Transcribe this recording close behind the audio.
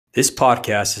This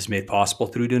podcast is made possible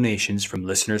through donations from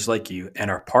listeners like you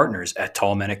and our partners at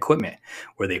Tallman Equipment,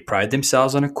 where they pride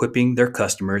themselves on equipping their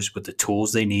customers with the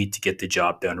tools they need to get the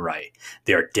job done right.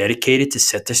 They are dedicated to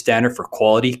set the standard for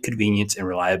quality, convenience, and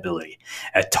reliability.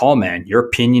 At Tallman, your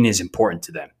opinion is important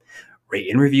to them.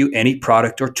 Rate and review any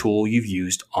product or tool you've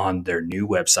used on their new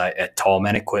website at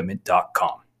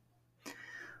tallmanequipment.com.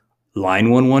 Line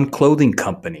 11 Clothing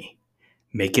Company,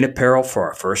 making apparel for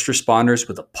our first responders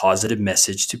with a positive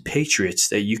message to patriots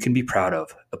that you can be proud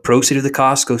of. A proceed of the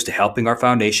cost goes to helping our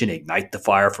foundation ignite the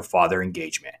fire for father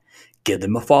engagement. Give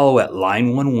them a follow at Line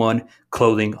 11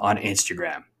 Clothing on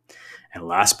Instagram. And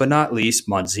last but not least,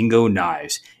 Monzingo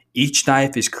Knives. Each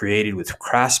knife is created with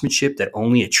craftsmanship that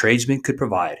only a tradesman could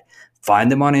provide. Find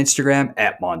them on Instagram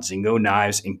at Monzingo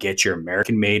Knives and get your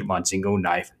American-made Monzingo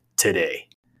knife today.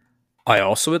 I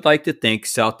also would like to thank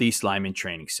Southeast Lineman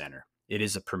Training Center. It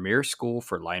is a premier school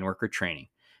for line worker training.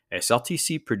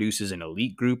 SLTC produces an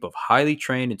elite group of highly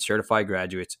trained and certified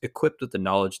graduates equipped with the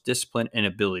knowledge, discipline, and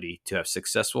ability to have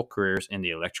successful careers in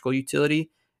the electrical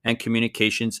utility and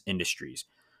communications industries.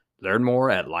 Learn more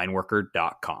at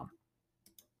lineworker.com.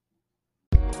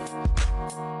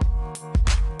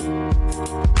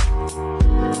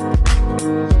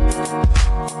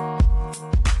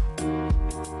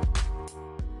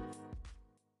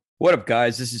 What up,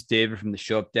 guys? This is David from the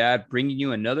Show Up Dad, bringing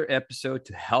you another episode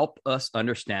to help us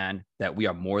understand that we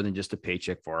are more than just a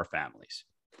paycheck for our families.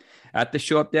 At the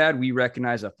Show Up Dad, we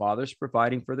recognize that fathers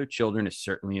providing for their children is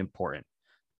certainly important.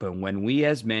 But when we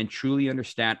as men truly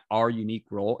understand our unique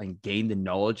role and gain the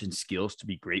knowledge and skills to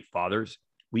be great fathers,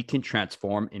 we can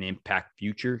transform and impact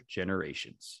future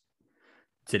generations.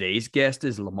 Today's guest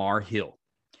is Lamar Hill.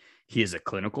 He is a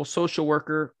clinical social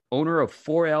worker, owner of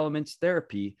 4 Elements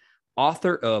Therapy,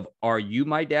 author of Are You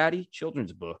My Daddy?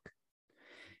 Children's book.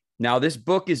 Now, this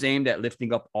book is aimed at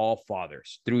lifting up all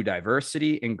fathers through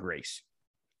diversity and grace.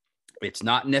 It's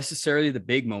not necessarily the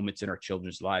big moments in our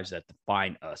children's lives that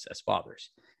define us as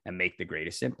fathers and make the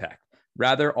greatest impact.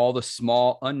 Rather, all the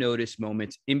small, unnoticed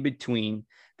moments in between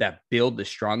that build the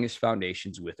strongest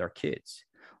foundations with our kids.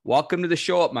 Welcome to the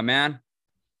Show Up, my man.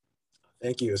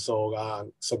 Thank you.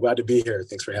 So glad to be here.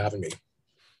 Thanks for having me.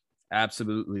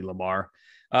 Absolutely, Lamar.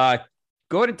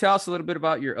 Go ahead and tell us a little bit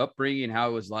about your upbringing and how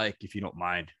it was like, if you don't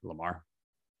mind, Lamar.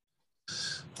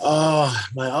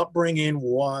 My upbringing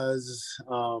was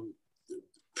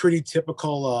pretty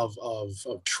typical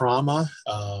of trauma.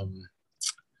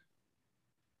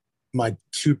 My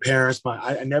 2 parents,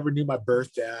 I never knew my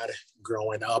birth dad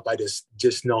growing up. I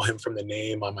just know him from the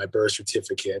name on my birth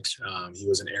certificate. He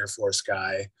was an Air Force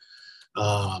guy.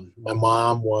 My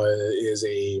mom is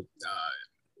a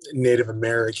Native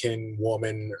American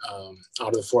woman out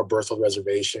of the Fort Berthold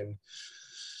Reservation.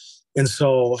 And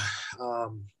so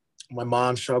my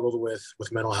mom struggled with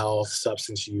mental health,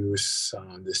 substance use,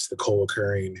 the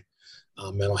co-occurring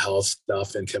mental health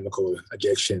stuff and chemical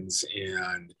addictions.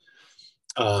 And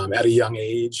at a young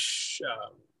age,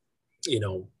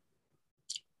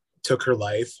 took her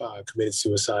life, completed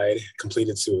suicide.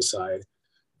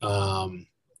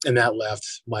 And that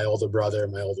left my older brother,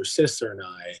 my older sister, and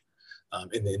I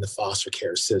in the foster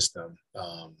care system,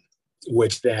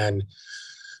 which then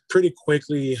pretty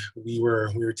quickly we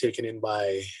were taken in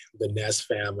by the Ness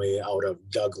family out of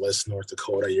Douglas, North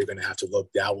Dakota. You're going to have to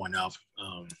look that one up.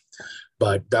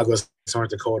 But Douglas,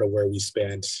 North Dakota, where we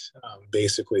spent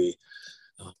basically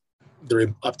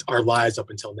our lives up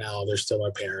until now. They're still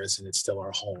our parents and it's still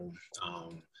our home.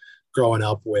 Growing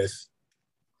up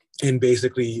in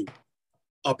basically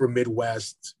upper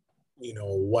Midwest,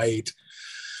 white,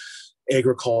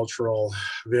 agricultural,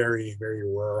 very, very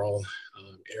rural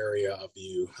area of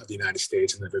the United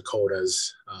States and the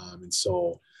Dakotas. And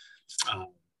so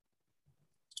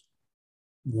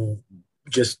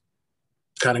just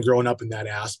kind of growing up in that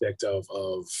aspect of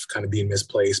kind of being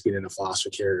misplaced, being in a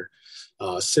foster care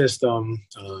system,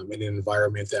 in an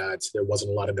environment that there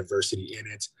wasn't a lot of diversity in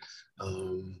it.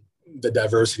 The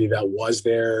diversity that was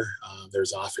there,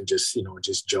 there's often just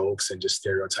jokes and just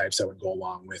stereotypes that would go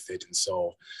along with it. And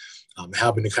so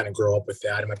having to kind of grow up with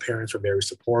that. And my parents were very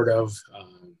supportive.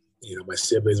 My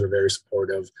siblings were very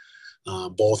supportive.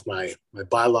 Both my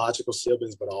biological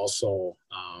siblings, but also,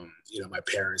 my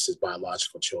parents as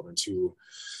biological children too.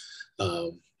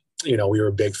 We were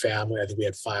a big family. I think we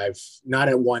had 5, not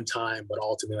at one time, but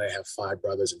ultimately I have 5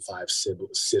 brothers and 5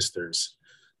 sisters.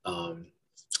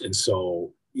 And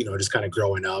so, just kind of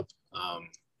growing up,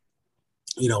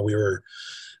 we were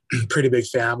a pretty big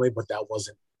family, but that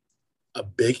wasn't a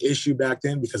big issue back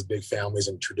then because big families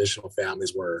and traditional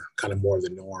families were kind of more the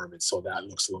norm. And so that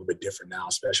looks a little bit different now,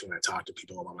 especially when I talk to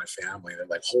people about my family. They're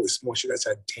like, holy smokes, you guys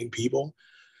had 10 people?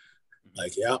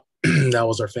 like, yeah, that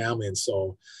was our family. And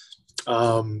so,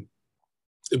 um,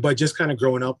 but just kind of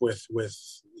growing up with,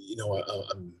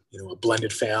 a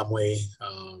blended family.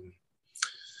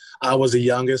 I was the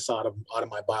youngest out of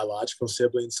my biological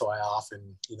siblings. So I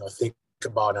often, think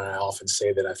about, and I often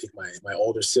say that I think my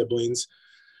older siblings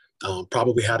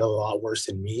probably had a lot worse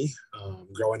than me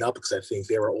growing up, because I think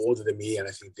they were older than me, and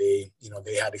I think they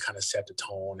had to kind of set the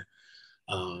tone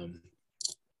um,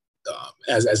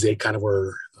 as they kind of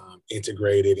were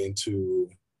integrated into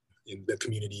in the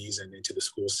communities and into the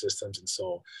school systems. And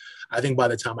so I think by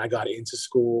the time I got into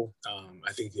school,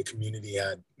 I think the community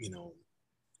had,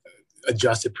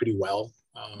 adjusted pretty well.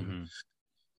 Mm-hmm.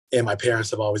 And my parents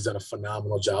have always done a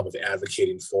phenomenal job of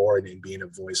advocating for and being a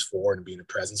voice for and being a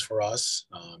presence for us.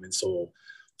 And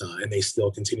they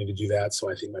still continue to do that.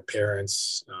 So I think my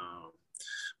parents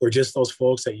were just those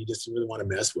folks that you just really want to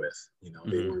mess with.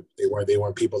 Mm-hmm. They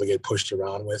weren't people to get pushed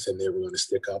around with, and they were going to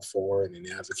stick up for and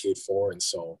advocate for. And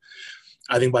so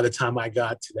I think by the time I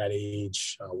got to that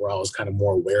age where I was kind of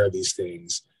more aware of these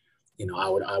things, I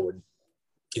would I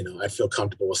feel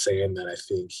comfortable saying that I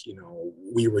think,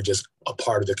 we were just a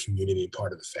part of the community,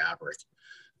 part of the fabric.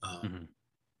 Mm-hmm.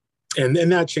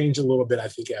 And that changed a little bit, I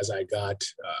think, as I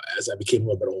became a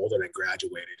little bit older and I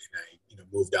graduated and I,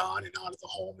 moved on and out of the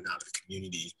home and out of the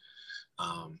community.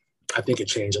 I think it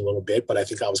changed a little bit, but I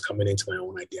think I was coming into my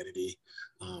own identity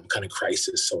kind of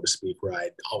crisis, so to speak, where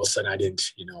all of a sudden I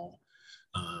didn't,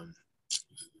 um,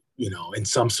 in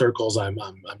some circles I'm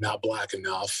not black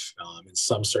enough. In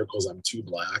some circles I'm too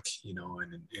black,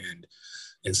 and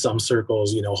in some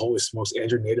circles, holy smokes, and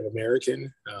you're Native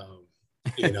American,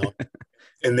 you know,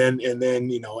 and then,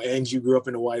 and you grew up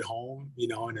in a white home,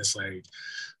 and it's like,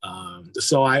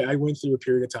 so I went through a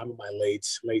period of time in my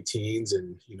late teens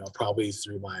and, probably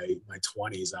through my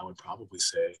 20s, I would probably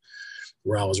say,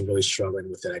 where I was really struggling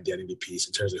with that identity piece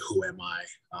in terms of who am I,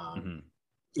 and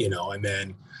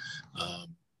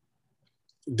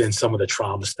then some of the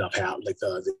trauma stuff happened, like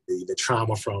the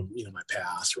trauma from, my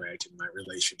past, right, and my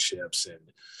relationships and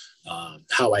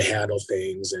how I handle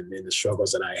things and the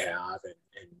struggles that I have, and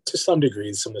to some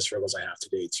degree, some of the struggles I have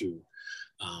today too.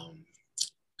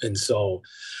 And so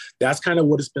that's kind of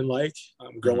what it's been like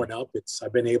growing up.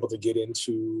 I've been able to get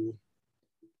into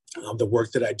the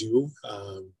work that I do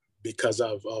because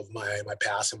of my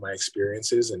past and my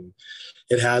experiences, and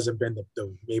it hasn't been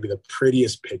maybe the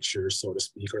prettiest picture, so to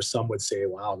speak, or some would say,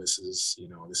 wow, this is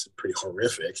pretty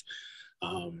horrific.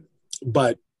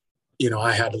 But,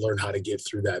 I had to learn how to get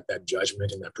through that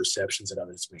judgment and that perceptions that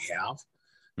others may have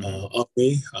of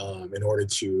me in order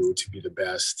to be the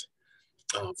best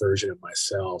version of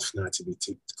myself, not to be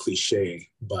too cliche,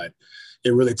 but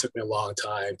it really took me a long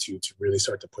time to really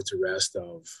start to put to rest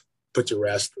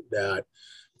that,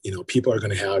 people are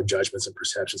going to have judgments and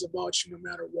perceptions about you no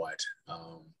matter what.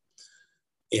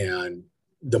 And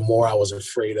the more I was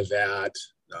afraid of that,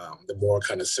 the more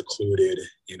kind of secluded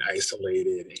and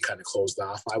isolated and kind of closed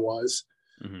off I was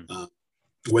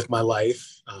with my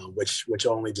life, which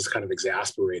only just kind of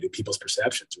exasperated people's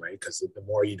perceptions, right? Because the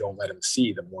more you don't let them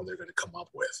see, the more they're going to come up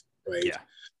with, right? Yeah.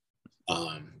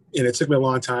 And it took me a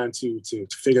long time to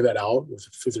figure that out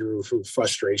through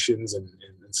frustrations and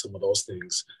some of those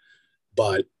things.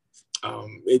 But I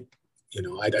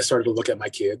started to look at my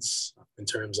kids in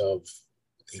terms of,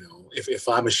 if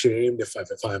I'm ashamed, if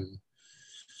I'm,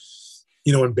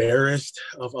 embarrassed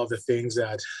of the things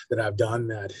that I've done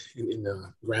that in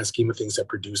the grand scheme of things that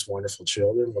produce wonderful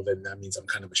children, well, then that means I'm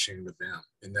kind of ashamed of them.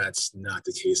 And that's not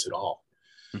the case at all.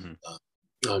 I'm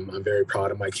very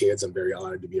proud of my kids. I'm very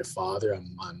honored to be a father.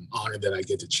 I'm honored that I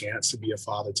get the chance to be a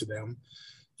father to them.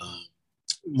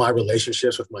 My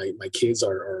relationships with my kids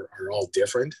are all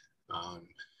different.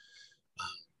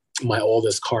 My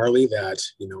oldest, Carly, that,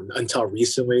 until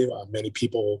recently, many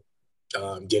people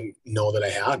didn't know that I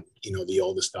had, the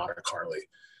oldest daughter, Carly.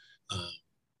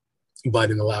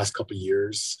 But in the last couple of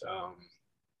years,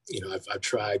 I've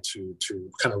tried to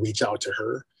kind of reach out to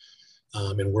her.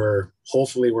 And we're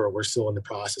still in the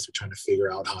process of trying to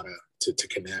figure out how to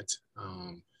connect.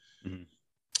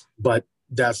 But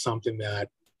that's something that,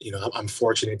 I'm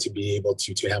fortunate to be able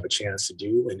to have a chance to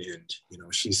do. And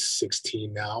she's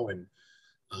 16 now. And,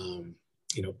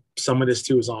 some of this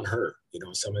too is on her,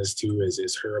 some of this too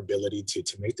is her ability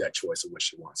to make that choice of what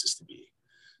she wants us to be.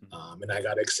 And I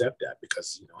got to accept that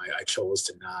because, I chose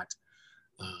to not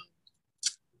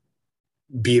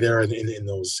be there in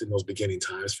those beginning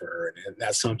times for her. And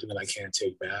that's something that I can't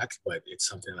take back, but it's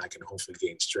something that I can hopefully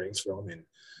gain strength from and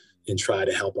try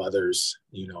to help others,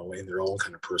 in their own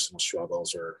kind of personal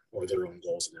struggles or their own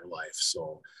goals in their life.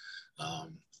 So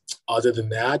other than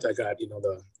that, I got,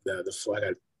 I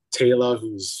got Taylor,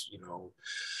 who's,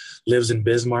 lives in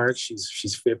Bismarck.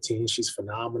 She's 15. She's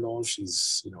phenomenal.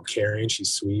 She's, caring.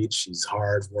 She's sweet. She's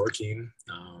hard working.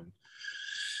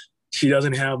 She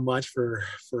doesn't have much for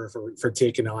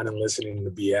taking on and listening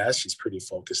to BS. She's pretty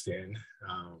focused in.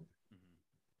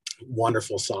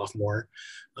 Wonderful sophomore.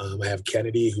 I have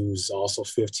Kennedy, who's also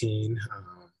 15,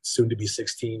 soon to be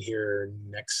 16 here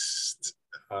next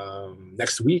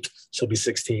week. She'll be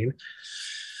 16.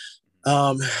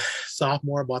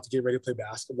 Sophomore, about to get ready to play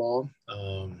basketball.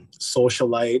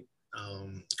 Socialite,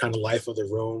 kind of life of the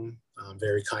room,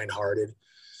 very kind-hearted.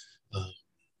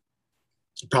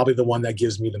 Probably the one that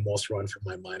gives me the most run for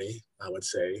my money, I would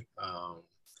say.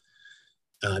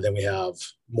 Then we have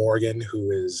Morgan, who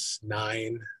is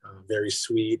 9, very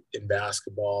sweet in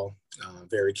basketball,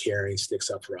 very caring,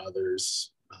 sticks up for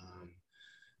others,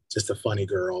 just a funny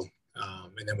girl.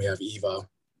 And then we have Eva,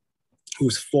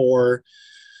 who's 4,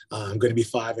 going to be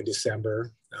 5 in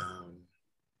December.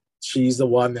 She's the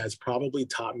one that's probably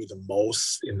taught me the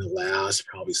most in the last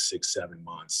probably 6-7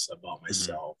 months about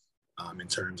myself, in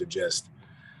terms of just,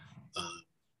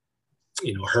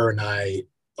 her and I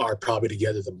are probably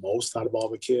together the most out of all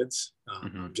the kids,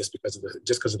 just because of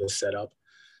the setup.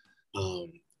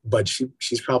 But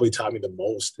she's probably taught me the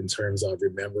most in terms of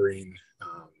remembering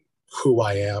who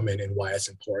I am and why it's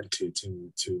important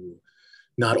to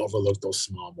not overlook those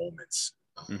small moments.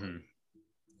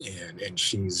 And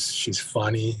she's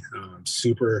funny,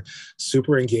 super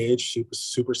engaged,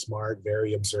 super smart,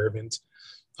 very observant.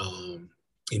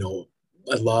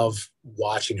 I love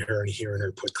watching her and hearing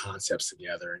her put concepts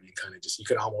together, and kind of you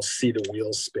can almost see the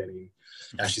wheels spinning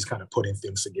as she's kind of putting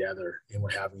things together, and we're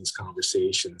having these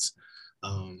conversations.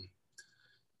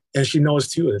 And she knows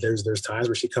too that there's times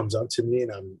where she comes up to me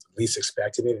and I'm least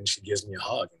expecting it, and she gives me a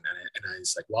hug, and I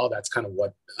was like, wow, that's kind of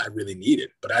what I really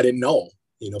needed, but I didn't know,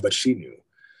 but she knew.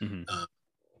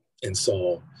 And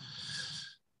so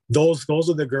those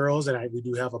are the girls. And we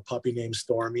do have a puppy named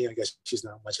Stormy. I guess she's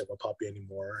not much of a puppy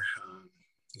anymore.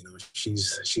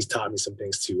 She's taught me some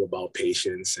things too about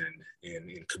patience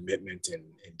and commitment and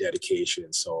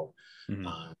dedication. So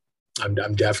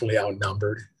I'm definitely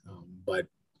outnumbered, but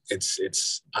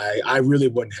I really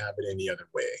wouldn't have it any other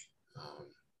way.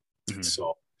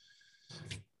 So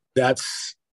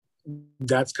that's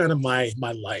kind of my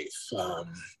life,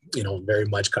 very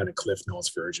much kind of Cliff Notes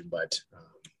version, but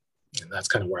and that's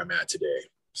kind of where I'm at today.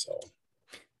 So.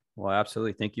 Well,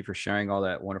 absolutely. Thank you for sharing all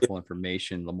that wonderful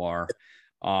information, Lamar.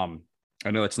 I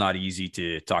know it's not easy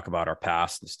to talk about our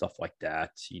past and stuff like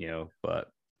that, but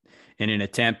in an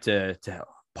attempt to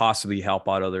possibly help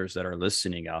out others that are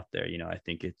listening out there, I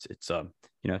think it's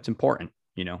important,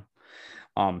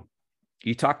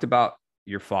 you talked about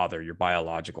your father, your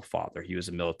biological father. He was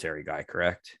a military guy,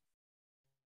 correct?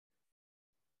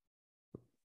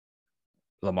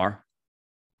 Lamar?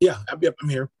 Yeah, I'm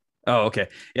here. Oh, okay.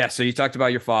 Yeah. So you talked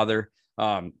about your father.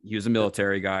 He was a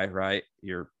military guy, right?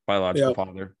 Your biological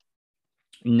father.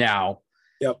 Now,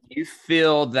 you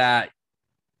feel that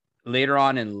later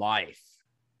on in life,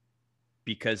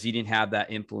 because he didn't have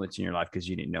that influence in your life because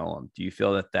you didn't know him, do you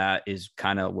feel that is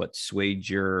kind of what swayed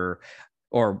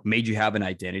or made you have an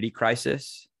identity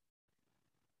crisis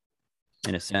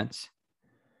in a sense?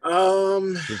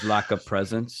 His lack of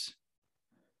presence?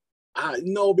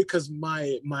 No, because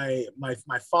my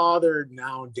father,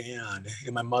 now Dan,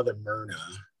 and my mother Myrna,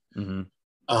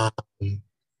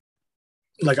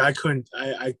 like I couldn't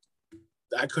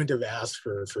have asked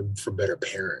for better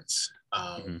parents,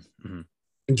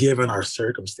 given our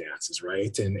circumstances,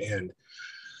 right? And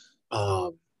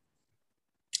I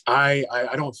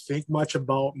don't think much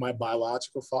about my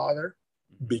biological father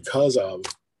because of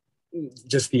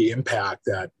just the impact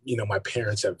that my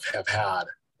parents have had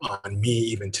on me,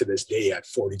 even to this day at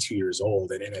 42 years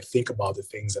old. And I think about the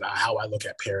things how I look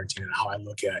at parenting and how I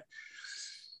look at,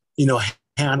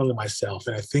 handling myself.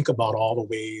 And I think about all the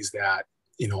ways that,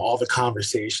 all the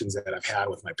conversations that I've had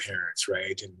with my parents,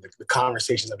 right? And the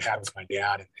conversations I've had with my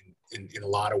dad in a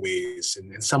lot of ways,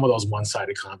 and some of those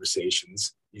one-sided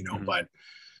conversations, but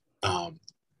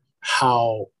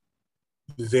how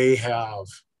they have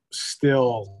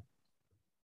still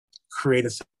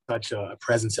created such a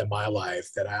presence in my life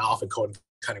that I often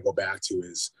kind of go back to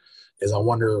is I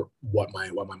wonder what my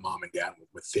mom and dad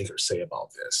would think or say about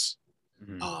this.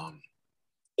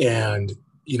 And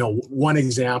one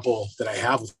example that I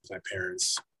have with my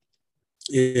parents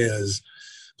is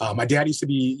my dad used to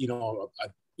be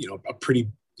a pretty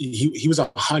he was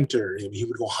a hunter. He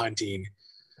would go hunting,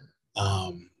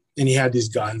 and he had these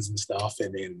guns and stuff,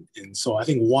 and so I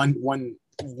think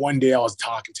one day I was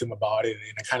talking to him about it,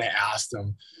 and I kind of asked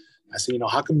him, I said,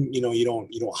 how come, you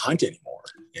don't hunt anymore?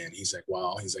 more. And he's like,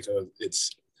 well, he's like, oh,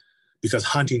 it's because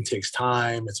hunting takes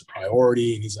time. It's a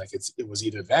priority. And he's like, it was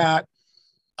either that,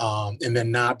 and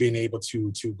then not being able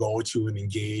to go to and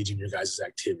engage in your guys'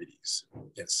 activities.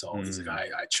 And so he's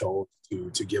like, I chose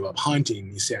to give up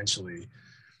hunting essentially,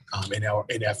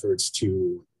 in efforts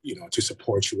to, to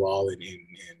support you all and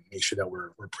make sure that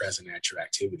we're present at your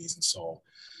activities. And so,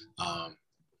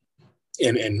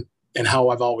 and how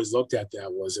I've always looked at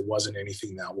that was, it wasn't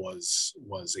anything that was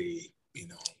a,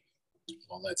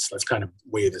 well, let's kind of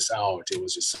weigh this out. It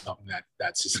was just something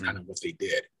that's just kind of what they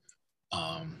did.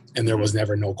 And there was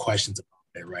never no questions about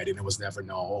it, right? And it was never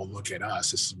no, oh, look at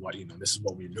us. This is what, this is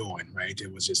what we're doing, right?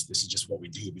 It was just, this is just what we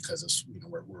do because of,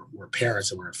 we're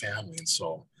parents and we're a family. And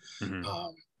so,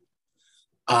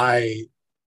 I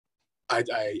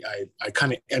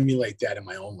kind of emulate that in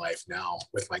my own life now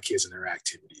with my kids and their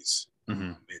activities.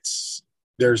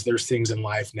 There's things in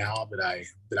life now that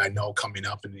I know coming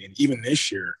up, and even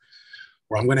this year,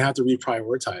 where I'm going to have to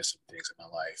reprioritize some things in my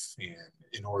life, and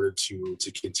in order to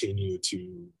continue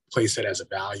to place it as a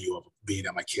value of being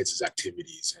at my kids'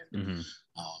 activities and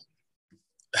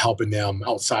helping them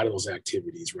outside of those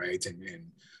activities, right?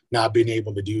 And not being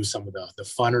able to do some of the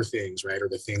funner things, right? Or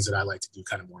the things that I like to do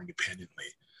kind of more independently.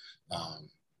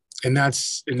 And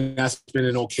that's been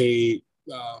an okay,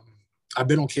 I've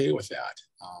been okay with that.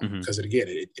 Because again,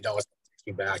 it always takes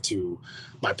me back to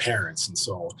my parents. And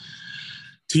so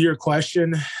to your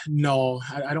question, no,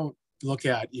 I don't look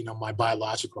at, my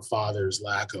biological father's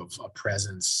lack of a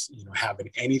presence, having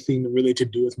anything really to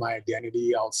do with my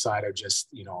identity outside of just,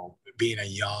 being a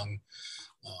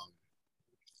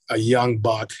young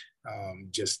buck,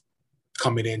 just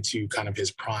coming into kind of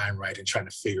his prime, right, and trying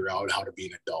to figure out how to be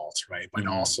an adult, right, but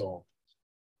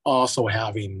also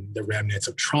having the remnants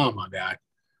of trauma that,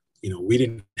 we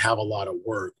didn't have a lot of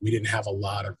work, we didn't have a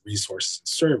lot of resources and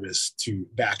service to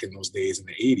back in those days in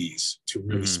the 80s to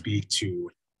really speak to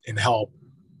and help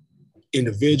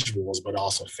individuals, but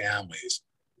also families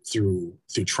through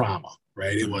trauma,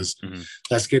 right? It was,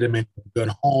 let's get them in a good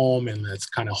home and let's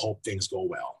kind of hope things go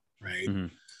well, right?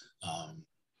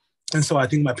 And so I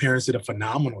think my parents did a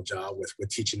phenomenal job with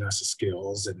teaching us the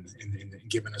skills and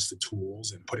giving us the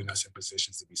tools and putting us in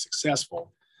positions to be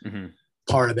successful.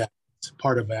 Part of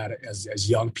that as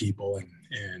young people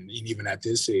and even at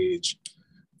this age,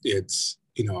 it's,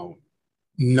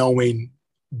 knowing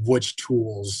which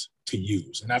tools to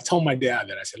use. And I've told my dad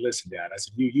that, I said, listen, Dad, I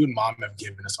said, you and Mom have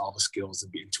given us all the skills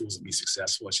and tools to be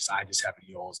successful. It's just, I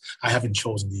haven't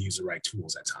chosen to use the right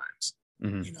tools at times,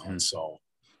 and so,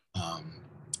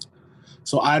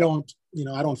 so I don't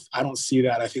see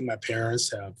that. I think my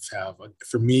parents have,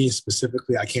 for me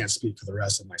specifically, I can't speak for the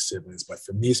rest of my siblings, but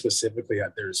for me specifically,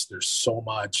 there's so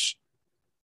much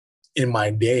in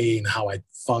my day and how I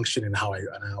function and how I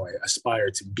aspire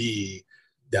to be,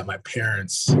 that my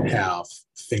parents have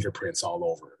fingerprints all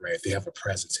over, right? They have a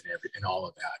presence in all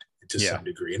of that to some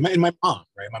degree. And my mom,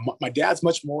 right? My dad's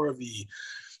much more of the,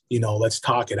 let's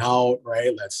talk it out,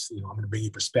 right? Let's, I'm going to bring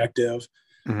you perspective.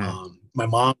 My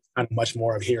mom kind of much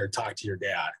more of here, talk to your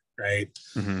dad, right?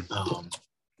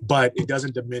 But it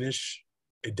doesn't diminish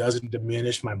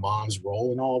my mom's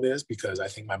role in all this, because I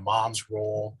think my mom's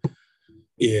role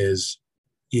is,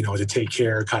 to take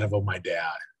care kind of my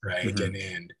dad, right?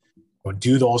 And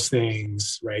do those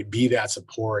things, right? Be that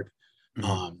support,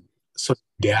 so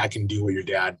dad can do what your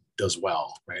dad does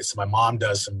well, right? So my mom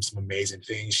does some amazing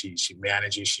things. She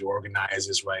manages, she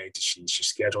organizes, right? She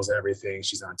schedules everything.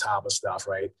 She's on top of stuff,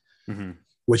 right?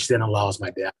 Which then allows my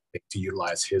dad to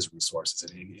utilize his resources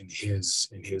and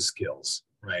his skills,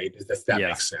 right? If that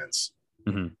makes sense,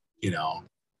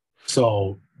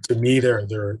 So to me,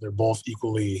 they're both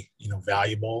equally,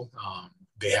 valuable.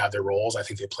 They have their roles. I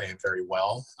think they play them very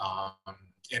well.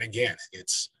 And again,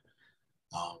 it's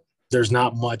there's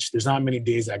not many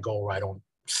days that go where I don't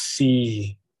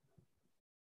see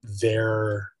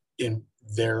their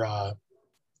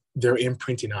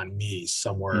imprinting on me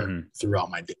somewhere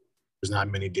throughout my day. There's not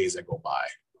many days that go by.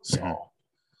 So.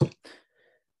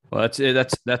 Well,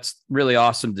 that's really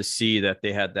awesome to see that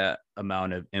they had that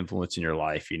amount of influence in your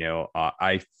life.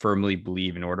 I firmly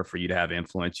believe in order for you to have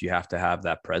influence, you have to have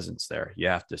that presence there. You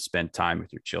have to spend time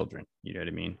with your children. You know what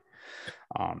I mean?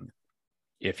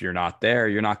 If you're not there,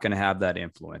 you're not going to have that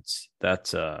influence.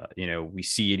 That's, we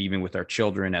see it even with our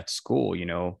children at school,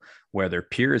 where their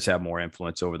peers have more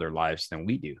influence over their lives than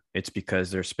we do. It's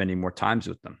because they're spending more times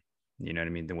with them, you know what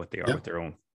I mean, than what they are with their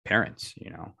own parents,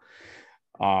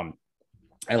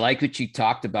 I like what you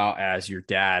talked about as your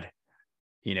dad,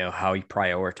 how he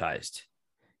prioritized,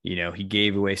 he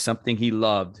gave away something he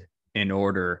loved in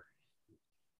order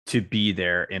to be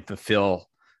there and fulfill,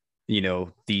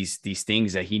 these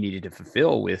things that he needed to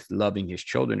fulfill with loving his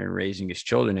children and raising his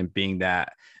children and being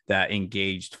that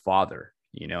engaged father,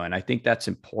 and I think that's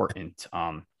important.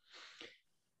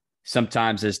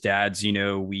 Sometimes as dads,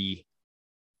 we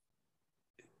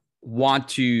want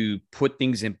to put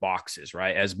things in boxes,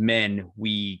 right? As men,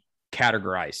 we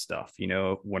categorize stuff.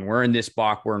 When we're in this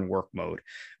box, we're in work mode.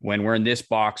 When we're in this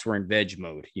box, we're in veg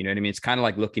mode. You know what I mean? It's kind of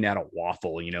like looking at a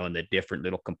waffle, in the different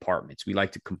little compartments. We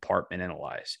like to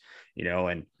compartmentalize,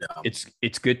 and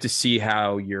it's good to see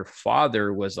how your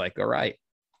father was like, all right,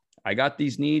 I got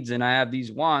these needs and I have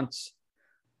these wants,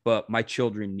 but my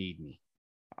children need me.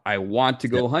 I want to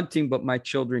go hunting, but my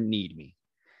children need me.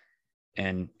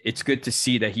 And it's good to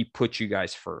see that he put you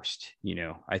guys first.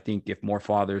 I think if more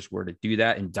fathers were to do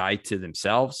that and die to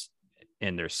themselves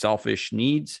and their selfish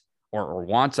needs or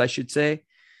wants, I should say,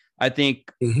 I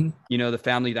think, the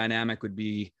family dynamic would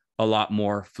be a lot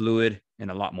more fluid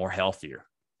and a lot more healthier.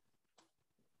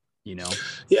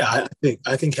 Yeah,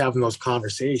 I think having those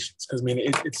conversations, because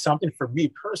it's something for me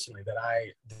personally that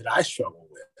I struggle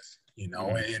with,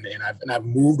 and I've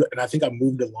moved, and I think I've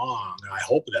moved along, and I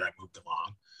hope that I moved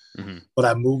along, but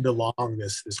I moved along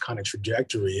this kind of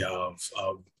trajectory of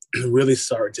really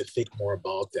starting to think more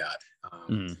about that,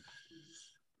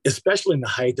 especially in the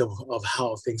height of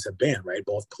how things have been, right?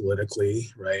 Both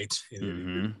politically, right,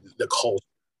 and the culture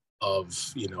of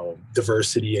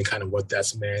diversity and kind of what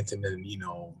that's meant, and then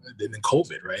then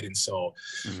COVID, right? And so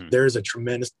there's a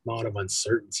tremendous amount of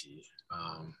uncertainty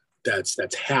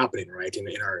that's happening, right?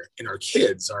 And our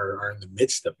kids are in the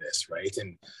midst of this, right?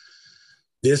 And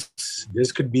this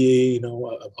could be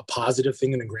a positive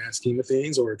thing in the grand scheme of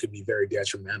things, or it could be very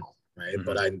detrimental, right?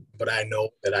 But I know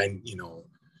that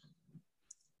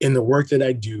in the work that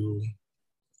I do,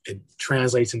 it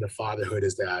translates into fatherhood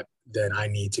is that then I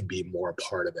need to be more a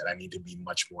part of it. I need to be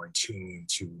much more in tune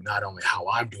to not only how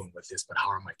I'm doing with this, but how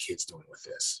are my kids doing with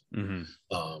this?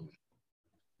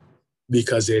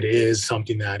 Because it is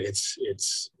something that it's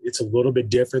a little bit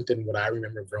different than what I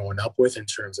remember growing up with in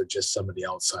terms of just some of the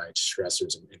outside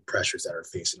stressors and pressures that are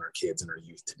facing our kids and our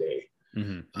youth today.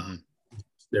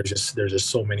 There's just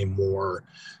so many more.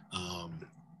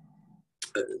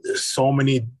 There's so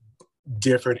many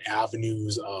different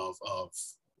avenues of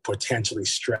potentially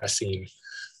stressing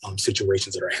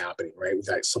situations that are happening, right? We've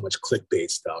got so much clickbait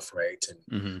stuff, right?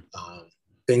 And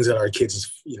things at our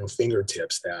kids'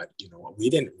 fingertips that we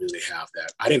didn't really have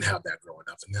that. I didn't have that growing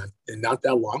up, and not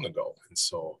that long ago. And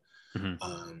so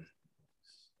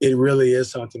it really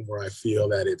is something where I feel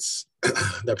that it's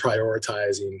that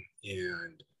prioritizing,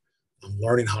 and I'm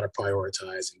learning how to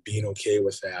prioritize and being okay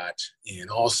with that, and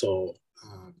also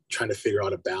trying to figure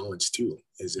out a balance too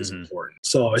is important.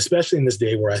 So especially in this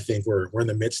day where I think we're in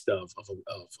the midst of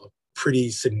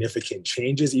pretty significant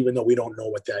changes, even though we don't know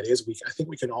what that is, I think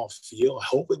we can all feel, I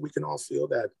hope that we can all feel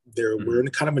that we're in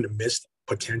the midst of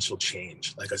potential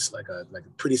change, like a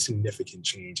pretty significant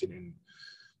change. And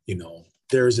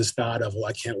there's this thought of, well,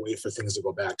 I can't wait for things to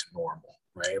go back to normal,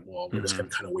 right? Well, we're just going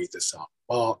to kind of wait this out.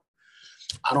 Well,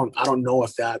 I don't know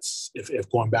if that's, if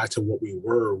going back to what we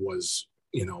were was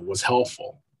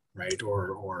helpful, right?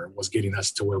 Or was getting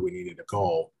us to where we needed to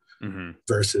go,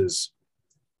 versus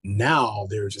now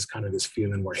there's just kind of this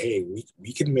feeling where, hey,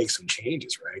 we can make some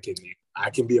changes, right? And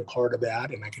I can be a part of that,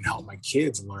 and I can help my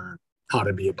kids learn how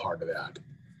to be a part of that.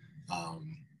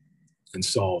 And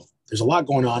so there's a lot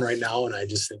going on right now. And I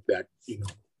just think that,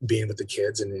 being with the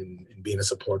kids and being a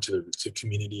support to the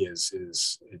community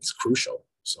is crucial.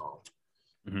 So.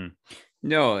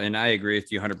 No, and I agree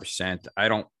with you 100%.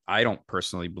 I don't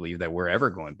personally believe that we're ever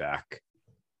going back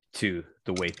to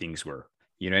the way things were.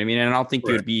 You know what I mean? And I don't think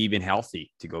it would be even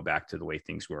healthy to go back to the way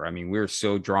things were. I mean, we're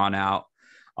so drawn out.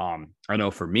 I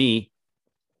know for me,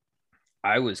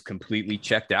 I was completely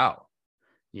checked out.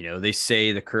 They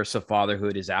say the curse of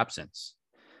fatherhood is absence,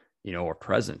 or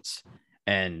presence.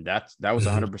 And that was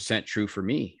 100% true for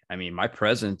me. I mean, my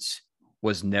presence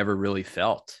was never really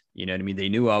felt. You know what I mean? They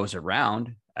knew I was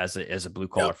around as a blue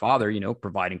collar father,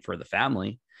 providing for the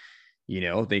family.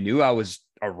 They knew I was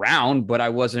around, but I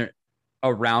wasn't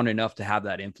around enough to have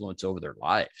that influence over their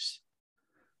lives.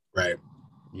 Right.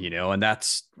 And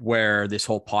that's where this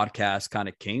whole podcast kind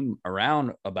of came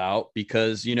around about,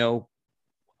 because,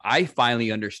 I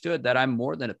finally understood that I'm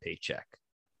more than a paycheck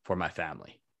for my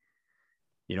family.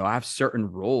 I have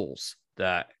certain roles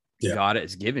that God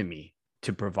has given me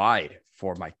to provide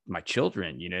for my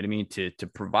children, you know what I mean? To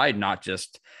provide not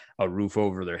just a roof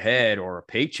over their head or a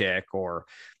paycheck or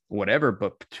whatever,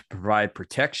 but to provide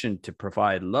protection, to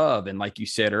provide love. And like you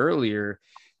said earlier,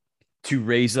 to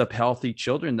raise up healthy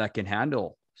children that can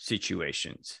handle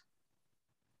situations.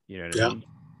 You know what I mean?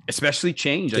 especially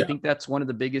change. I Yeah. think that's one of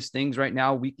the biggest things right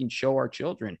now we can show our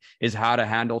children is how to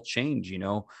handle change.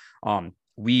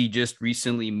 We just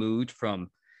recently moved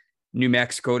from New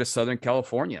Mexico to Southern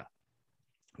California.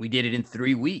 We did it in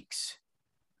 3 weeks,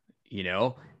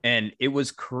 and it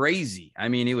was crazy. I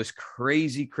mean, it was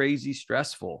crazy, crazy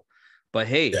stressful. But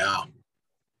hey, Yeah.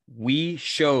 we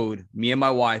showed, me and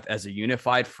my wife as a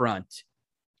unified front,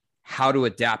 how to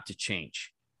adapt to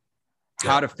change,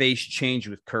 how to face change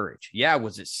with courage. Yeah.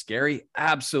 Was it scary?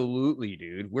 Absolutely,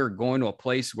 dude. We're going to a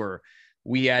place where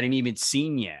we hadn't even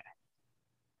seen yet.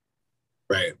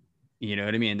 Right. You know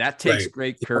what I mean? That takes Right.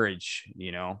 great courage,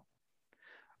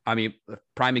 I mean,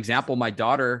 prime example, my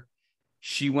daughter,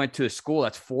 she went to a school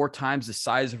that's 4 times the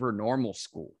size of her normal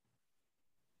school.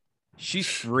 She's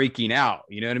freaking out,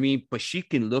 you know what I mean? But she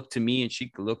can look to me and she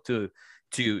can look to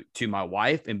my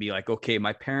wife and be like, okay,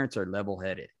 my parents are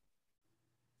level-headed.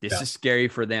 This is scary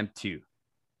for them too.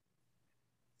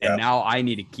 And now I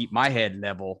need to keep my head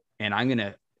level, and I'm going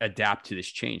to adapt to this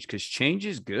change, because change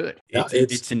is good. Yeah,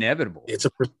 It's inevitable.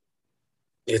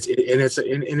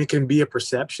 It can be a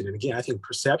perception. And again, I think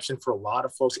perception for a lot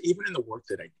of folks, even in the work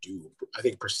that I do, I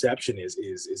think perception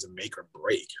is a make or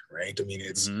break, right? I mean,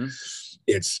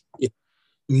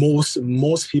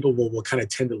 most people will kind of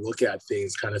tend to look at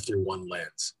things kind of through one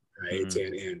lens, right?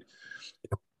 Mm-hmm. And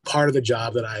part of the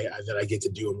job that I get to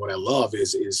do and what I love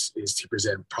is to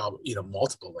present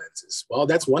multiple lenses. Well,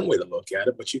 that's one way to look at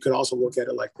it, but you could also look at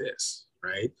it like this,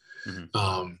 right?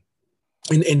 Mm-hmm.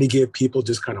 And to give people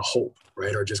just kind of hope,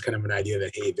 right? Or just kind of an idea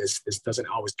that, hey, this doesn't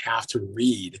always have to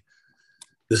read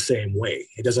the same way.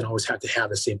 It doesn't always have to have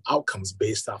the same outcomes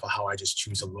based off of how I just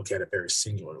choose to look at it very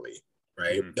singularly,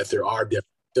 right? Mm-hmm. That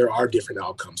there are different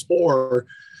outcomes, or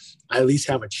I at least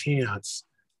have a chance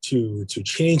to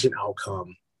change an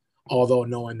outcome, although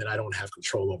knowing that I don't have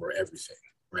control over everything,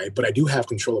 right? But I do have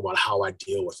control about how I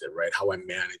deal with it, right? How I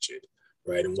manage it,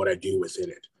 right? And what I do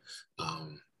within it.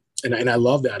 And I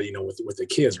love that, with the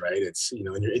kids, right? It's,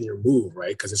 in your move,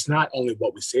 right? Because it's not only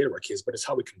what we say to our kids, but it's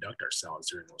how we conduct ourselves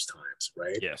during those times,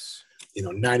 right? Yes.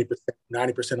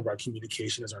 90% of our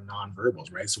communication is our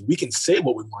nonverbals, right? So we can say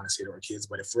what we want to say to our kids,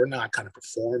 but if we're not kind of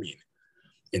performing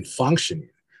and functioning,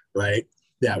 right,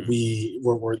 that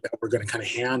we're going to kind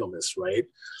of handle this, right,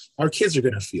 our kids are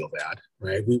going to feel that,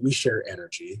 right? We share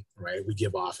energy, right? We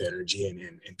give off energy,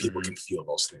 and people can feel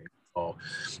those things. So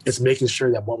it's making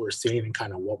sure that what we're saying and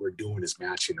kind of what we're doing is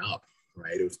matching up,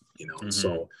 right?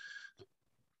 So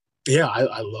yeah,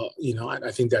 I love,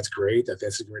 I think that's great.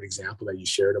 That's a great example that you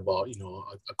shared about,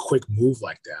 a quick move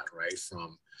like that, right?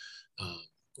 From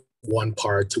one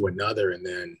part to another, and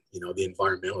then, the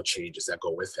environmental changes that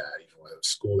go with that, a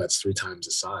school that's 3 times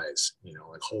the size,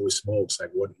 like, holy smokes,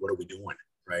 like what are we doing?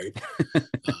 Right.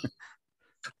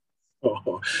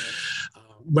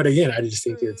 But again, I just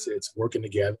think it's working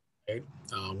together. Right?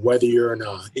 Whether you're in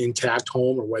an intact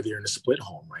home or whether you're in a split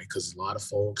home, right? Because a lot of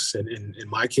folks, and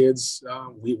my kids,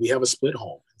 we have a split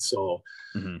home. So,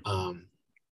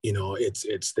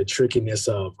 it's the trickiness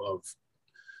of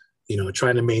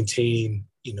trying to maintain,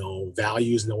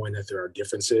 values, knowing that there are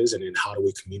differences, and then how do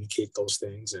we communicate those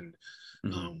things, and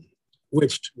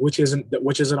which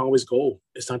isn't always gold.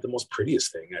 It's not the most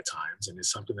prettiest thing at times, and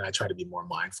it's something that I try to be more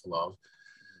mindful of.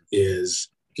 Is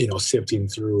sifting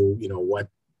through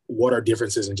what are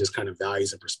differences in just kind of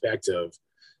values and perspective,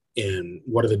 and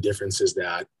what are the differences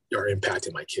that are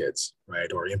impacting my kids, right?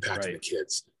 Or impacting the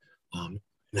kids. And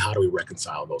how do we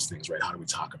reconcile those things, right? How do we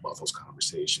talk about those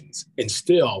conversations and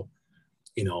still,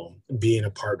 be in a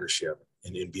partnership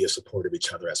and be a support of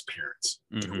each other as parents,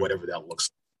 whatever that looks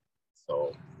like.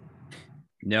 So.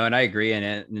 No, and I agree.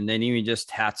 And then even just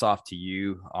hats off to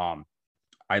you.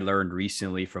 I learned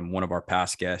recently from one of our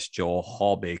past guests, Joel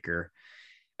Hallbaker.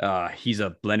 He's a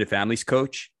blended families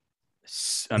coach.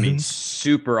 I mean,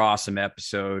 super awesome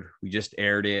episode. We just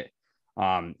aired it.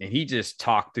 And he just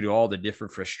talked through all the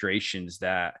different frustrations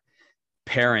that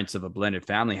parents of a blended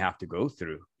family have to go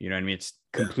through. You know what I mean? It's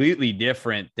completely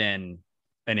different than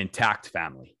an intact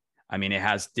family. I mean, it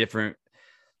has different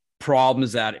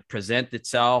problems that it present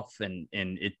itself, and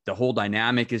the whole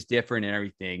dynamic is different and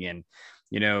everything. And,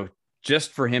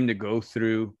 just for him to go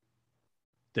through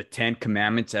the 10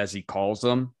 commandments, as he calls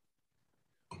them,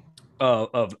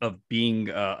 of being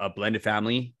a blended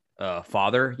family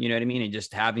father, you know what I mean? And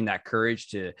just having that courage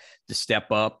to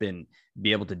step up and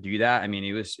be able to do that. I mean,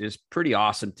 it was pretty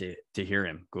awesome to hear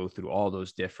him go through all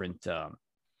those different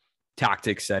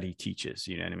tactics that he teaches,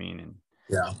 you know what I mean?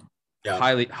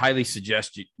 And highly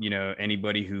suggest,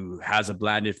 anybody who has a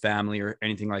blended family or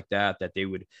anything like that they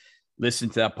would listen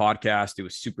to that podcast. It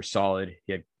was super solid.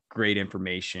 He had great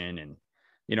information, and,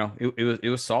 it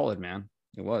was solid, man.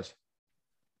 It was.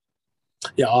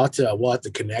 Yeah, we'll have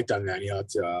to connect on that. You have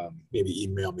to maybe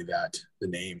email me the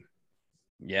name.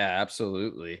 Yeah,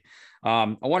 absolutely.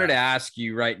 I wanted to ask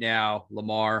you right now,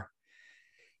 Lamar,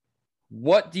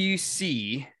 what do you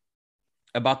see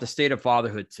about the state of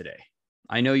fatherhood today?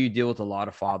 I know you deal with a lot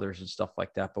of fathers and stuff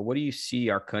like that, but what do you see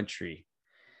our country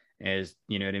as,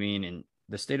 you know what I mean, and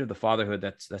the state of the fatherhood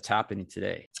that's happening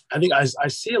today? I think I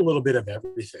see a little bit of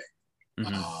everything.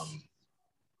 Mm-hmm.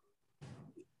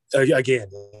 Again,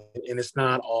 and it's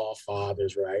not all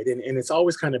fathers, right? And it's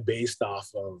always kind of based off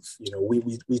of, you know,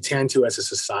 we tend to, as a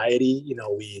society, you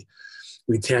know, we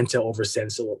tend to over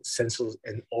sensationalize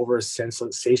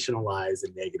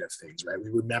the negative things, right? We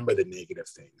remember the negative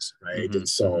things, right? Mm-hmm. And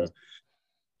so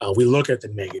we look at the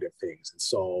negative things. And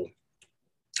so,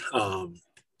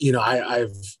 you know,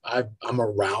 I'm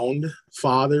around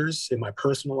fathers in my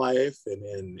personal life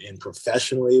and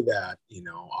professionally that, you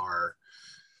know,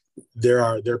 there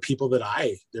are people that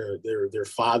they're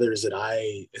fathers that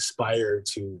I aspire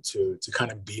to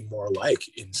kind of be more like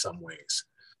in some ways.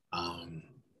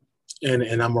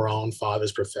 And I'm around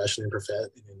fathers professionally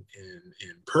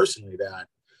and personally that,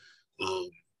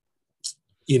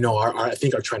 you know, I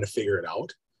think are trying to figure it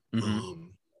out. Mm-hmm.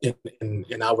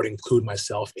 And I would include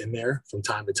myself in there from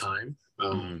time to time.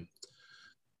 And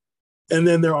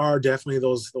then there are definitely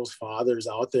those fathers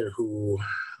out there who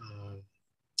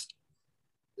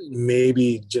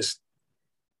maybe just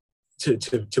to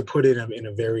put it in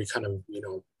a very kind of, you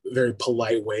know, very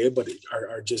polite way, but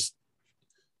are just,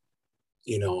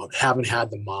 you know, haven't had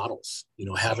the models, you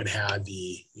know, haven't had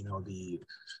the, you know, the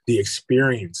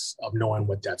experience of knowing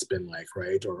what that's been like,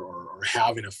 right? Or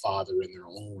having a father in their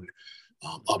own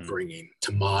upbringing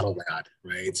to model that,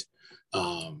 right?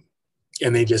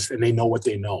 And they know what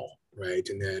they know, right?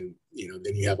 And then, you know,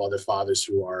 then you have other fathers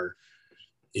who are,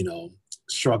 you know,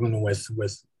 struggling with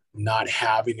not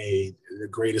having the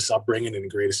greatest upbringing and the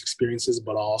greatest experiences,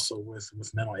 but also with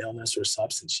mental illness or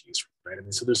substance use, right? I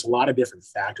mean, so there's a lot of different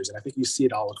factors, and I think you see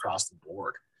it all across the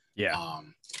board. Yeah.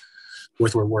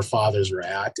 With where fathers are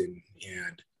at, and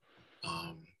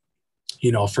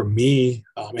you know, for me,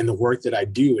 in the work that I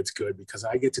do, it's good because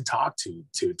I get to talk to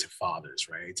fathers,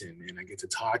 right, and I get to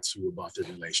talk to about their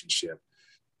relationship.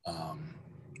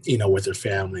 You know, with their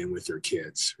family and with their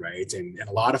kids, right? And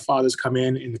a lot of fathers come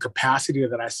in the capacity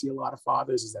that I see a lot of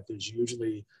fathers is that there's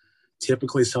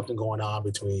typically something going on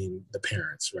between the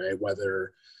parents, right?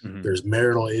 Whether there's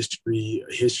marital history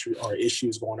or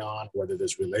issues going on, whether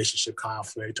there's relationship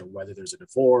conflict or whether there's a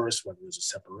divorce, whether there's a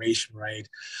separation, right?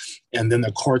 And then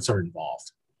the courts are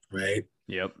involved, right?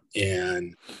 Yep.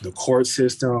 And the court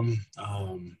system,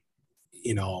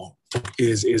 you know,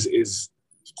 is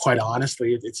quite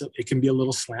honestly, it can be a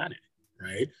little slanted,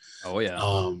 right? Oh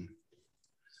yeah.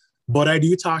 But I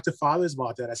do talk to fathers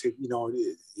about that. I say, you know,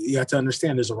 you have to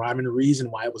understand there's a rhyme and a reason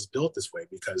why it was built this way,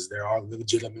 because there are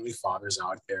legitimately fathers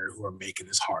out there who are making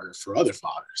this harder for other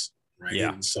fathers, right?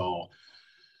 Yeah. And so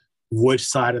which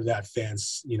side of that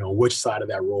fence, you know, which side of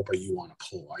that rope are you want to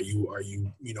pull? Are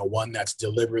you, you know, one that's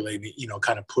deliberately, you know,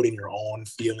 kind of putting your own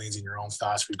feelings and your own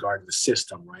thoughts regarding the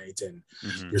system, right? And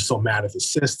you're so mad at the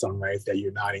system, right, that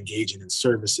you're not engaging in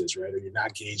services, right? Or you're not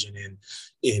engaging in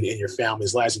your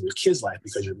family's lives and your kids' life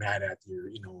because you're mad at your,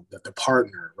 you know, the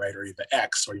partner, right? Or the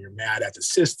ex, or you're mad at the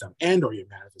system or you're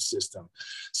mad at the system.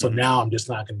 So now I'm just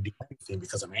not going to do anything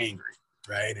because I'm angry.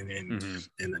 Right. And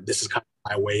this is kind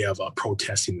of my way of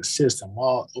protesting the system.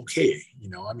 Well, okay.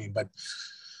 You know, I mean, but,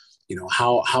 you know,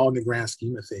 how in the grand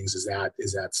scheme of things is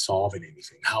that solving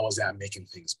anything? How is that making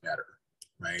things better?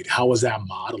 Right. How is that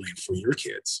modeling for your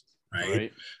kids?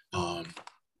 Right.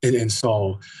 And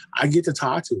so I get to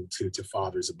talk to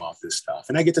fathers about this stuff,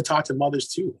 and I get to talk to mothers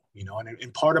too, you know,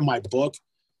 and part of my book,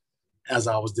 as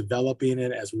I was developing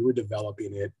it, as we were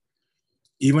developing it,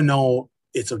 even though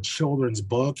it's a children's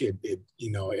book, it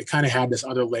you know, it kind of had this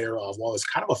other layer of, well, it's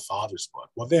kind of a father's book.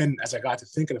 Well, then as I got to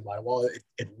thinking about it, well,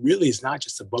 it really is not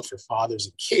just a book for fathers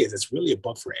and kids. It's really a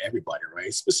book for everybody,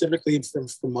 right? Specifically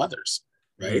for mothers,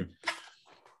 right?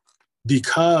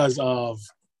 Because of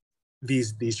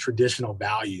these traditional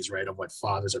values, right, of what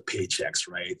fathers are paychecks,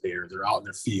 right? They're out in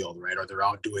the field, right? Or they're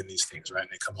out doing these things, right?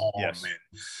 And they come home and,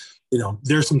 you know,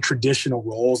 there's some traditional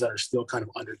roles that are still kind of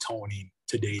undertoning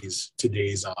today's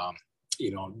you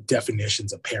know,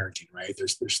 definitions of parenting, right?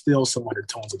 There's still some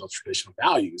undertones of those traditional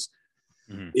values.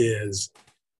 Is,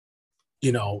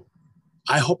 you know,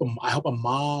 I hope a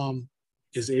mom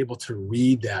is able to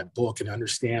read that book and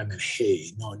understand that,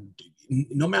 hey,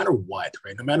 no matter what,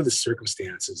 right? No matter the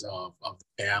circumstances of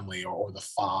the family or the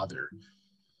father,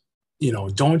 you know,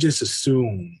 don't just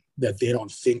assume that they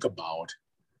don't think about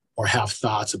or have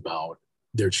thoughts about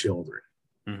their children,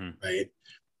 right?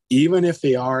 Even if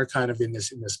they are kind of in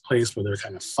this place where they're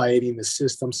kind of fighting the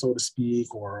system, so to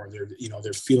speak, or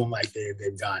they're feeling like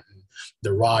they've gotten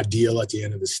the raw deal at the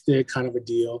end of the stick, kind of a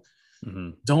deal.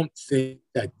 Don't think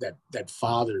that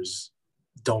fathers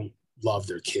don't love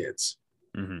their kids,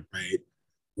 right?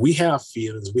 We have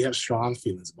feelings. We have strong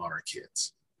feelings about our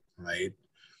kids, right?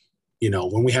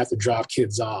 When we have to drop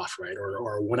kids off, right?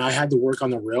 Or when I had to work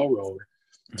on the railroad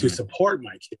to support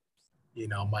my kids,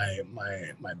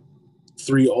 my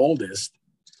three oldest,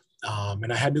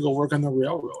 and I had to go work on the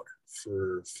railroad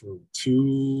for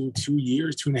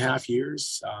 2.5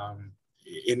 years,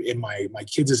 in my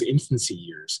kids' infancy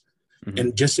years,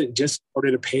 and just in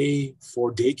order to pay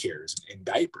for daycares and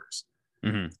diapers,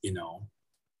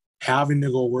 having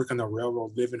to go work on the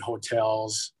railroad, live in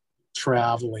hotels,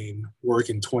 traveling,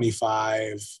 working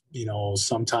 25,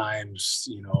 sometimes,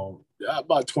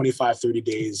 about 25, 30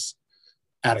 days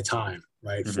at a time,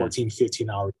 right? 14, 15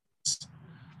 hours.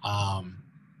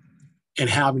 And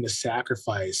having to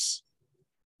sacrifice,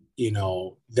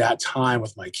 that time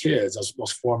with my kids, those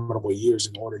most formidable years,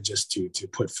 in order just to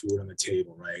put food on the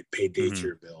table, right? Pay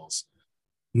daycare bills,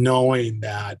 knowing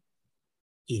that,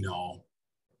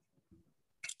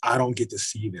 I don't get to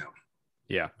see them.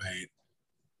 Yeah. Right.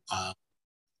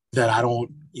 That I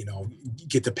don't,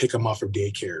 get to pick them up from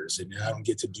daycares, and I don't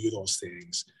get to do those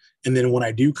things. And then when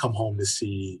I do come home to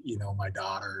see, my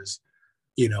daughters,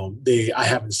 I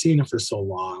haven't seen them for so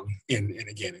long. And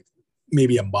again,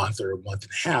 maybe a month or a month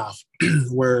and a half,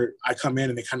 where I come in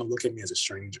and they kind of look at me as a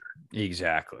stranger.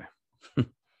 Exactly.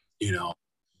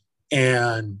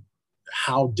 And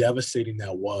how devastating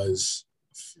that was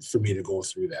for me to go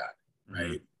through that.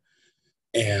 Right.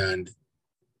 And,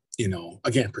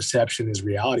 again, perception is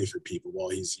reality for people. Well,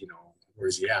 he's,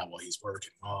 where's he at? Well, he's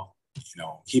working. Well,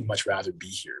 he'd much rather be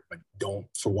here, but don't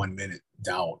for 1 minute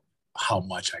doubt how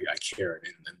much I care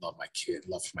and love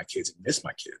for my kids and miss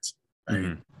my kids.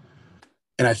 Right.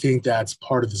 And I think that's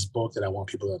part of this book that I want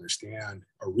people to understand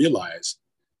or realize,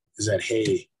 is that,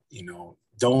 hey,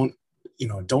 don't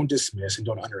dismiss and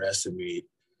don't underestimate,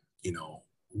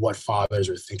 what fathers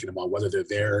are thinking about, whether they're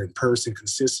there in person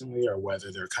consistently or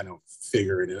whether they're kind of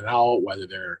figuring it out, whether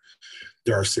there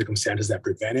are circumstances that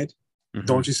prevent it.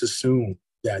 Don't just assume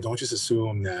that,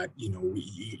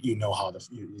 how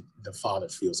the father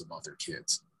feels about their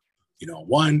kids.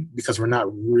 One, because we're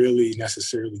not really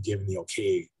necessarily given the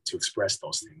okay to express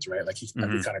those things, right? Like we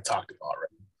kind of talked about,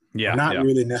 right? Yeah. We're not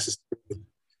really necessarily,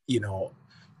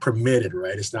 permitted,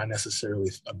 right? It's not necessarily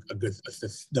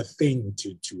the thing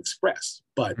to express,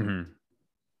 but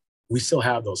we still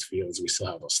have those feelings, we still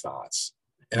have those thoughts,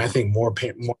 and I think more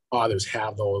fathers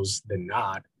have those than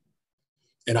not.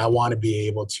 And I want to be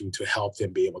able to help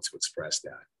them be able to express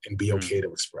that and be okay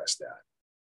to express that,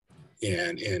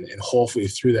 and hopefully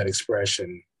through that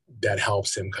expression, that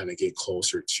helps them kind of get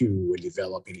closer to and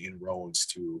developing inroads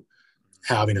to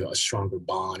having a stronger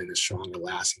bond and a stronger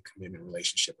lasting commitment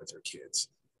relationship with their kids.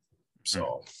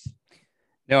 So,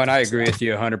 no, and I agree with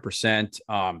you 100%.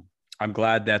 I'm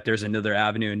glad that there's another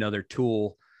avenue, another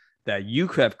tool that you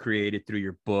have created through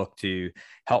your book to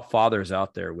help fathers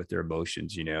out there with their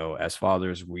emotions. As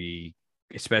fathers,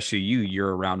 especially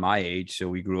you're around my age, so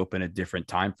we grew up in a different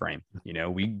time frame.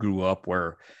 We grew up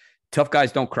where tough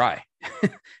guys don't cry.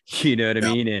 You know what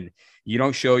I mean? And you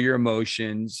don't show your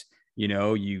emotions.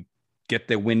 You get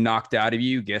the wind knocked out of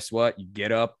you. Guess what? You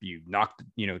get up, you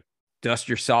dust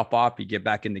yourself off, you get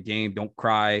back in the game, don't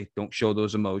cry, don't show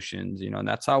those emotions, and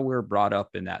that's how we're brought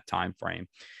up in that time frame.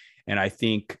 And I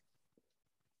think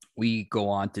we go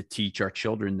on to teach our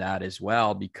children that as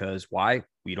well, because why?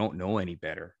 We don't know any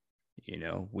better.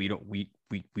 We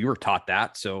were taught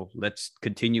that. So let's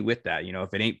continue with that.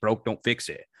 If it ain't broke, don't fix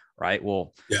it. Right.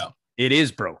 Well, it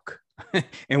is broke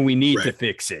and we need to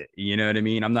fix it. You know what I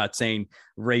mean? I'm not saying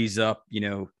raise up,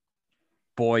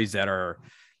 boys that are,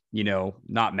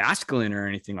 not masculine or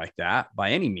anything like that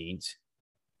by any means,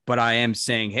 but I am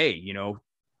saying, hey,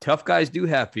 tough guys do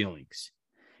have feelings.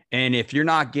 And if we're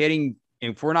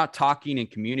not talking and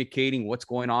communicating what's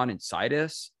going on inside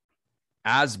us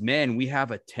as men, we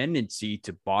have a tendency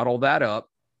to bottle that up.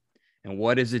 And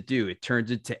what does it do? It turns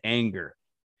into anger.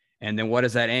 And then what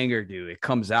does that anger do? It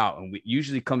comes out, and it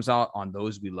usually comes out on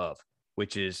those we love,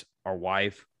 which is our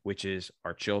wife, which is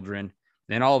our children.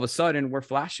 Then all of a sudden we're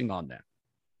flashing on them.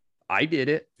 I did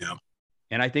it. Yeah.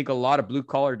 And I think a lot of blue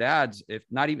collar dads, if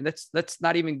not even, let's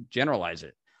not even generalize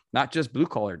it, not just blue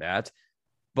collar dads,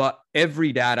 but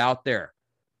every dad out there,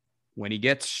 when he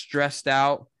gets stressed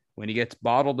out, when he gets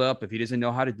bottled up, if he doesn't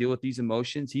know how to deal with these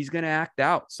emotions, he's going to act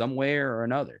out some way or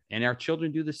another. And our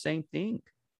children do the same thing.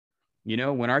 You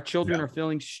know, when our children are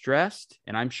feeling stressed,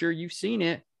 and I'm sure you've seen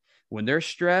it, when they're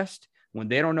stressed, when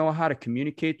they don't know how to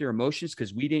communicate their emotions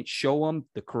because we didn't show them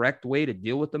the correct way to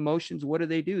deal with emotions, what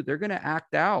do? They're going to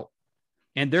act out,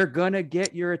 and they're going to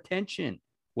get your attention,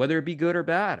 whether it be good or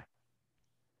bad.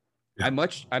 Yeah.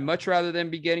 I much rather than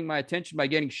be getting my attention by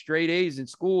getting straight A's in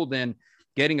school than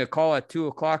getting a call at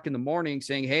 2:00 in the morning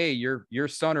saying, hey, your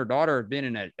son or daughter have been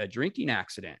in a drinking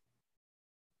accident.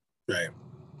 Right.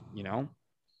 You know?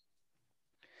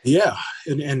 Yeah.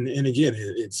 And again,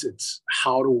 it's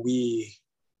how do we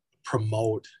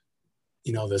promote,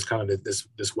 you know, this kind of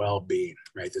this well-being,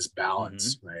 right? This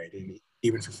balance, right? And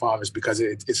even for fathers, because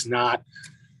it's not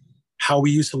how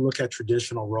we used to look at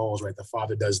traditional roles, right? The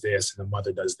father does this and the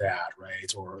mother does that,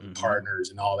 right? Or partners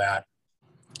and all that.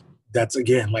 That's,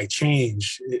 again, like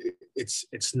change.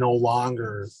 It's no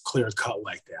longer clear cut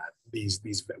like that.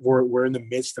 We're in the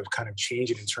midst of kind of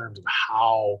changing in terms of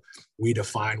how we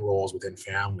define roles within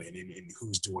family and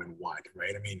who's doing what,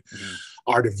 right? I mean,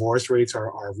 our divorce rates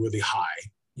are really high,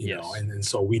 you know, and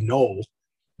so we know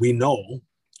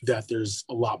that there's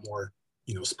a lot more,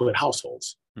 you know, split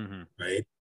households, right?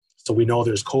 So we know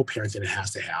there's co-parenting that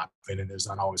has to happen, and there's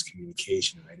not always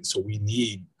communication, right? And so we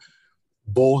need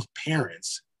both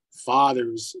parents,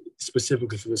 fathers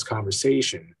specifically for this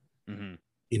conversation,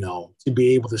 you know, to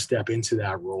be able to step into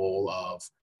that role of,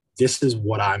 this is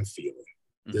what I'm feeling.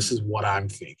 This is what I'm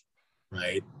thinking,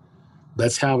 right?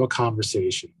 Let's have a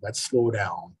conversation. Let's slow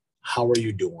down. How are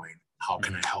you doing? How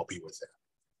can I help you with it?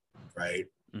 Right.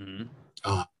 And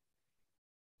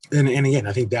again,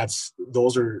 I think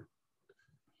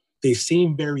they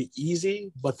seem very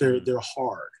easy, but they're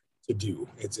hard to do.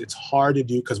 It's hard to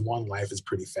do because one, life is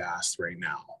pretty fast right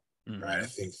now. Right. I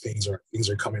think things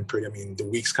are coming pretty, I mean, the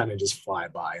weeks kind of just fly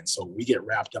by. And so we get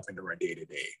wrapped up into our day to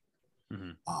day.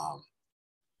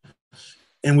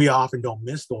 And we often don't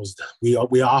miss those. We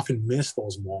often miss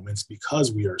those moments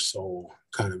because we are so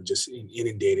kind of just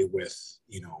inundated with,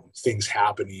 you know, things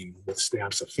happening with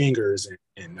snaps of fingers,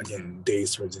 and again,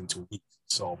 days turns into weeks.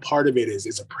 So part of it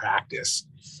is a practice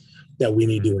that we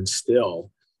need to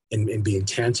instill and be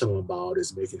intentional about,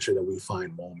 is making sure that we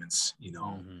find moments, you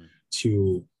know,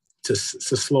 to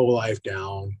slow life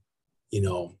down, you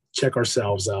know, check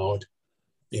ourselves out,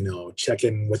 you know, check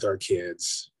in with our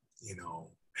kids, you know,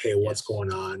 hey, what's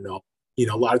going on? No, you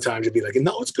know, a lot of times you'd be like,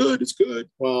 no, it's good.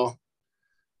 Well,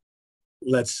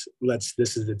 this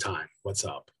is the time. What's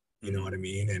up? You know what I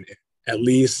mean? And at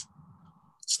least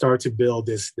start to build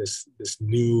this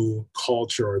new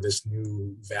culture, or this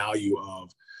new value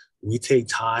of, we take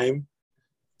time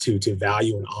to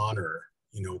value and honor,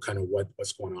 you know, kind of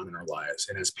what's going on in our lives.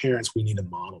 And as parents, we need to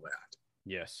model that.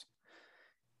 Yes.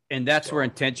 And that's where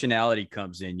intentionality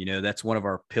comes in. You know, that's one of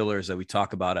our pillars that we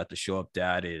talk about at the Show Up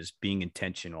Dad, is being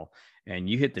intentional. And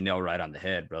you hit the nail right on the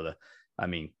head, brother. I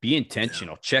mean, be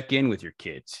intentional. Check in with your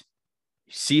kids.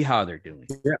 See how they're doing.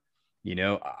 Yeah. You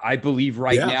know, I believe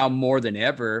now more than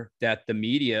ever that the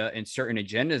media and certain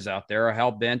agendas out there are hell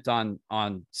bent on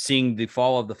seeing the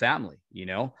fall of the family. You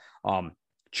know,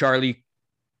 Charlie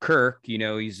Kirk, you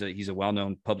know, he's a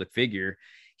well-known public figure.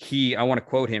 I want to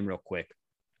quote him real quick.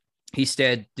 He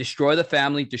said, destroy the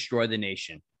family, destroy the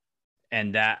nation.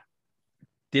 And that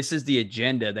this is the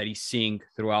agenda that he's seeing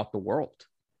throughout the world.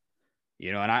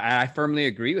 You know, and I firmly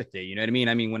agree with it. You know what I mean?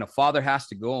 I mean, when a father has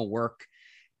to go and work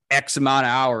X amount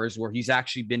of hours where he's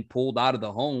actually been pulled out of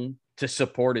the home to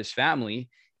support his family,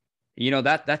 you know,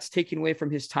 that's taken away from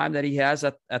his time that he has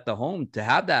at the home to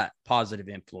have that positive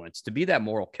influence, to be that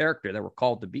moral character that we're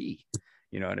called to be.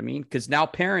 You know what I mean? Because now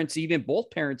parents, even both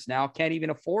parents now, can't even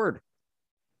afford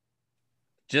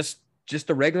just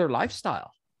a regular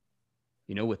lifestyle,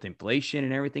 you know, with inflation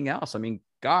and everything else. I mean,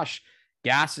 gosh,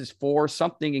 gas is $4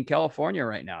 something in California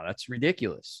right now. That's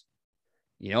ridiculous,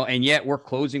 you know, and yet we're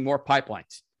closing more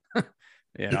pipelines,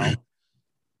 you know?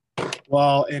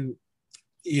 Well, and,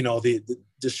 you know, the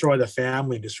destroy the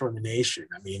family and destroy the nation.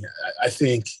 I mean, I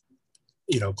think,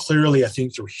 you know, clearly, I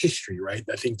think through history, right?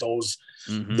 I think those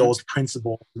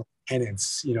principles,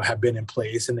 tenets, you know, have been in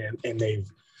place, and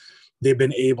they've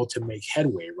been able to make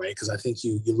headway, right? Because I think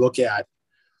you look at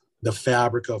the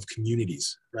fabric of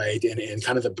communities, right? And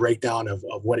kind of the breakdown of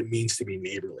what it means to be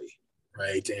neighborly,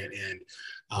 right? And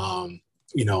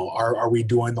you know, are we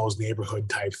doing those neighborhood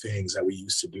type things that we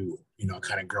used to do, you know,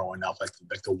 kind of growing up, like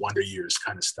the Wonder Years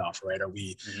kind of stuff, right? Are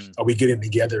we getting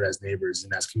together as neighbors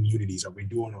and as communities? Are we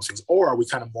doing those things? Or are we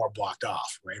kind of more blocked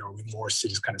off, right? Or are we more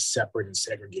just kind of separate and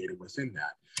segregated within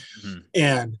that?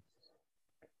 And,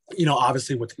 you know,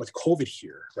 obviously with COVID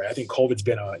here, right? I think COVID's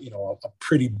been a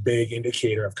pretty big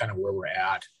indicator of kind of where we're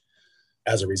at.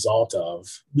 as a result of,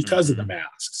 because of the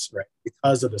masks, right?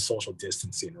 Because of the social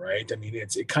distancing, right? I mean,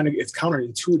 it's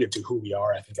counterintuitive to who we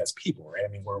are, I think, as people, right? I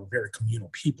mean, we're very communal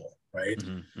people, right?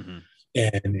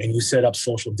 And you set up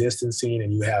social distancing,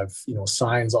 and you have, you know,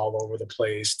 signs all over the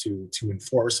place to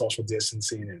enforce social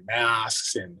distancing and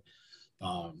masks, and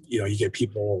you know, you get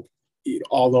people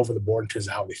all over the board in terms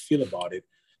of how they feel about it.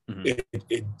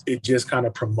 It just kind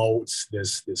of promotes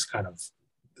this kind of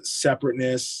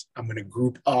separateness. I'm going to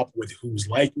group up with who's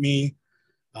like me.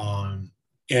 And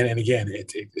again,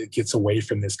 it gets away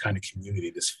from this kind of community,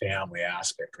 this family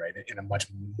aspect, right? In a much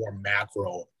more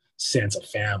macro sense of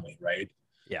family, right?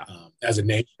 Yeah. As a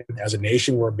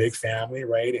nation, we're a big family,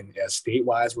 right? And as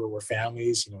state-wise, we're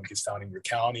families. You know, it gets down in your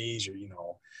counties, or, you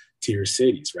know, to your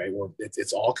cities, right? Where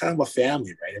it's all kind of a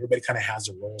family, right? Everybody kind of has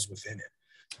their roles within it.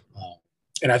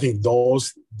 And I think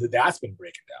that's been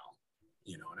breaking down,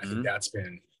 you know, and I think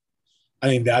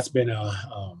that's been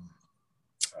a,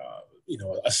 you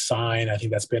know, a sign. I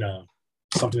think that's been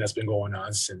something that's been going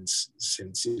on since,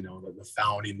 you know, the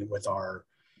founding, with our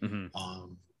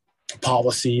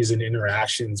policies and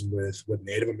interactions with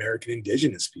Native American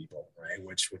Indigenous people, right?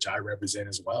 Which I represent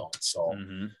as well. So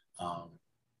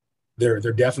there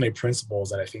are definitely principles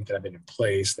that I think that have been in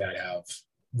place that have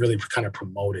really kind of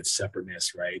promoted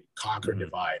separateness, right? Conquer,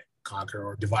 divide,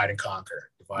 or divide and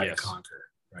conquer, and conquer,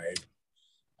 right?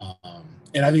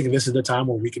 And I think this is the time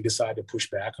where we can decide to push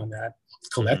back on that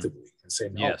collectively and say,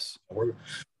 no,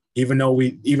 even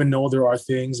though there are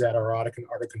things that are out of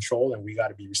control, and we got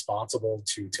to be responsible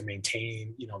to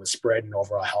maintain, you know, the spread and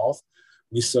overall health,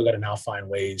 we still got to now find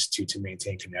ways to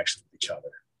maintain connections with each other.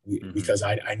 Because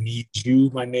I need you,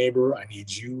 my neighbor, I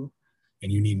need you,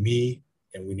 and you need me,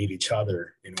 and we need each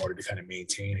other in order to kind of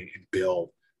maintain and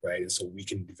build, right? And so we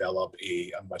can develop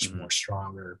a much more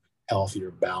stronger,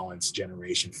 healthier, balanced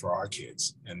generation for our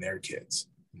kids and their kids.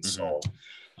 And so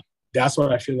that's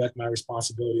what I feel like my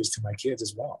responsibility is to my kids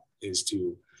as well, is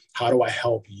to, how do I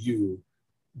help you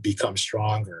become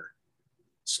stronger,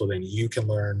 so then you can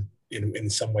learn in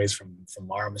some ways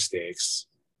from our mistakes,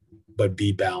 but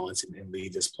be balanced and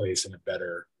leave this place in a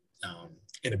better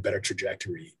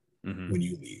trajectory when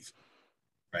you leave.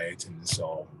 Right. And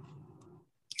so,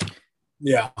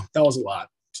 yeah, that was a lot.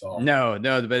 So no,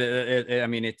 but I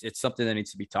mean, it's something that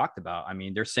needs to be talked about. I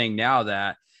mean, they're saying now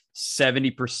that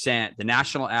 70%, the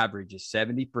national average is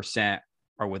 70%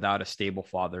 are without a stable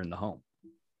father in the home.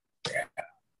 Yeah.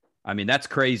 I mean, that's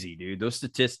crazy, dude. Those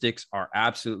statistics are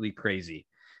absolutely crazy.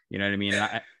 You know what I mean?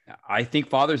 And I think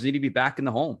fathers need to be back in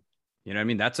the home. You know what I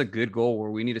mean? That's a good goal where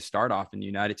we need to start off in the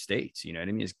United States. You know what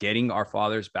I mean? Is getting our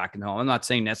fathers back in the home. I'm not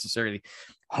saying necessarily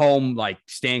home, like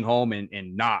staying home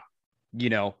and not, you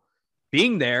know,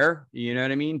 being there, you know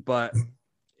what I mean? But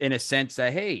in a sense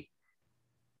that, hey,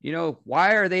 you know,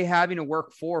 why are they having to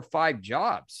work 4 or 5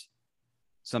 jobs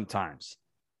sometimes?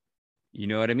 You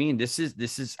know what I mean? This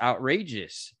is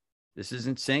outrageous. This is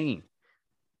insane.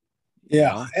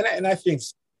 Yeah. And I think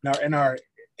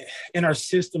in our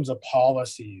systems of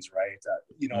policies, right,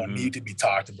 you know, need to be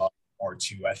talked about more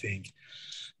too. I think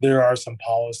there are some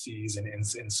policies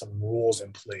and some rules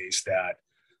in place that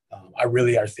I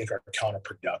think are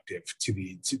counterproductive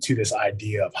to this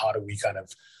idea of how do we kind of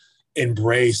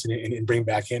embrace and bring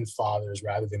back in fathers,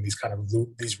 rather than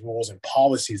these rules and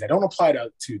policies that don't apply to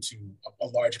a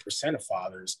larger percent of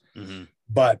fathers,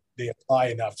 but they apply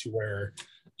enough to where,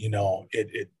 you know,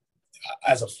 it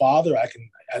as a father, I can,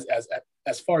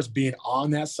 as far as being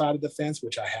on that side of the fence,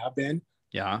 which I have been,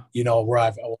 you know, where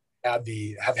I've had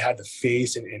to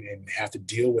face and have to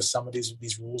deal with some of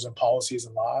these rules and policies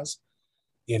and laws,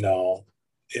 you know,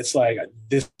 it's like,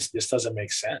 this doesn't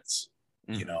make sense.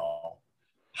 You know,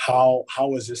 how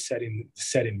is this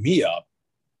setting me up,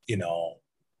 you know,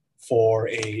 for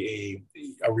a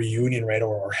reunion, right,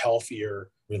 or healthier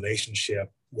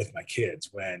relationship with my kids,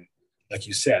 when, like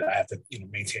you said, I have to, you know,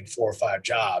 maintain 4 or 5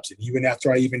 jobs. And even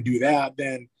after I even do that,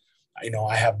 then, you know,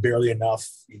 I have barely enough,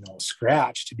 you know,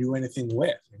 scratch to do anything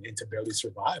with and to barely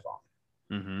survive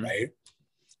on. Right.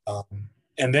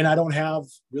 And then I don't have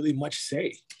really much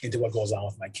say into what goes on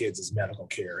with my kids' as medical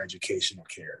care, educational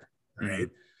care. Right.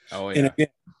 Oh, yeah.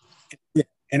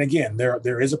 And again,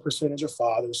 there is a percentage of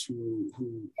fathers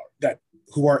who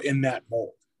are in that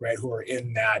mold, right? Who are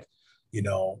in that, you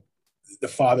know, the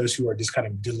fathers who are just kind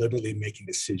of deliberately making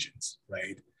decisions,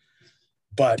 right?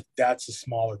 But that's a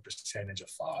smaller percentage of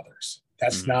fathers.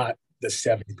 That's not the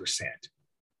 70%,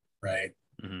 right?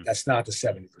 That's not the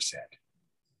 70%.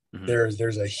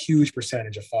 There's a huge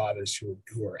percentage of fathers who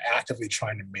are actively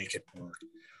trying to make it work.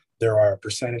 There are a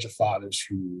percentage of fathers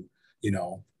who, you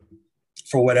know,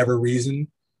 for whatever reason,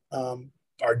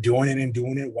 are doing it and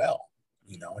doing it well,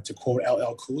 to quote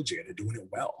LL Cool J, they're doing it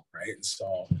well, right? And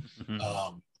so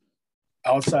Mm-hmm.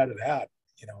 outside of that,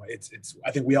 it's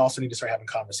I think we also need to start having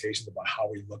conversations about how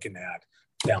we're looking at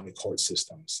family court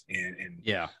systems, and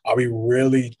Yeah. are we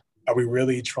really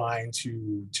trying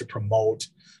to promote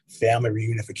family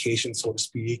reunification, so to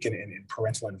speak, and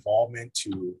parental involvement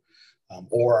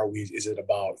or is it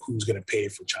about who's going to pay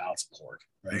for child support,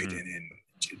 right? Mm-hmm. And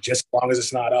just as long as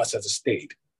it's not us as a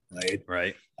state, right?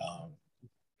 Right.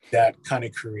 That kind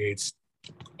of creates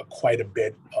quite a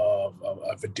bit of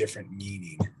a different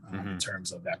meaning in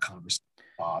terms of that conversation,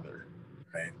 father,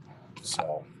 right?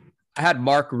 So I had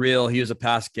Mark Real. He was a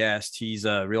past guest. He's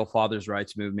a Real Fathers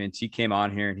Rights Movement. He came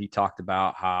on here and he talked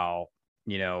about how,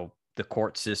 the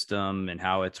court system and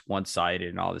how it's one-sided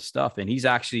and all this stuff. And he's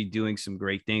actually doing some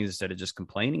great things instead of just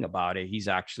complaining about it. He's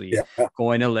actually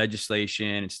going to legislation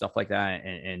and stuff like that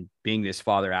and being this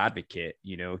father advocate,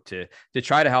 to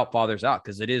try to help fathers out,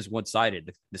 because it is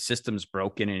one-sided. The system's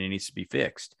broken and it needs to be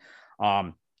fixed.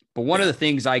 But one of the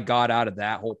things I got out of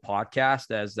that whole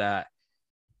podcast is that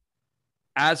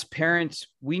as parents,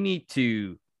 we need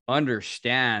to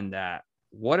understand that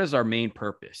what is our main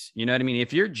purpose? You know what I mean?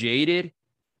 If you're jaded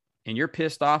and you're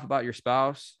pissed off about your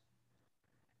spouse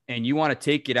and you want to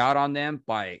take it out on them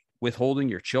by withholding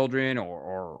your children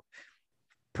or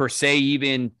per se,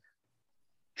 even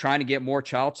trying to get more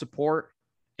child support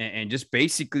and just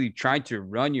basically trying to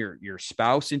run your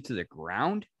spouse into the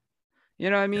ground, you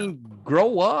know what I mean? Yeah.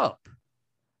 Grow up.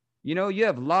 You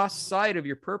have lost sight of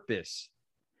your purpose.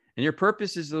 And your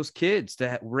purpose is those kids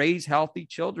to raise healthy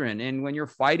children. And when you're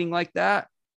fighting like that,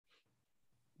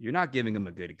 you're not giving them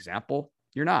a good example.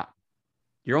 You're not.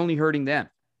 You're only hurting them.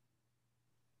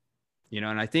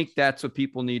 And I think that's what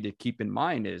people need to keep in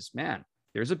mind is, man,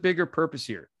 there's a bigger purpose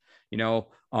here.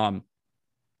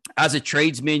 As a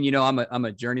tradesman, I'm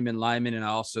a journeyman lineman, and I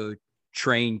also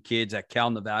train kids at Cal,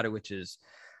 Nevada, which is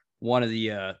one of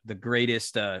the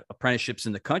greatest apprenticeships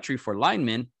in the country for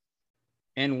linemen.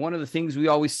 And one of the things we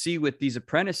always see with these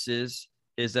apprentices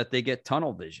is that they get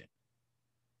tunnel vision.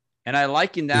 And I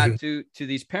liken that to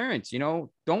these parents,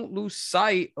 don't lose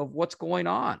sight of what's going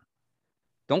on.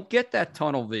 Don't get that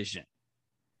tunnel vision.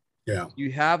 Yeah.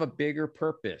 You have a bigger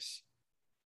purpose.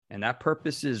 And that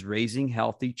purpose is raising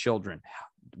healthy children,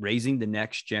 raising the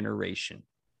next generation.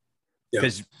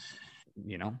 Because,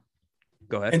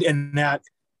 go ahead. And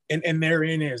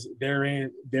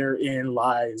therein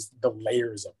lies the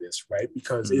layers of this, right?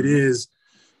 Because it is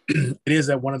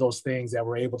one of those things that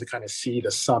we're able to kind of see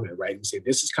the summit, right? And say,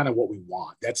 this is kind of what we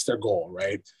want. That's their goal,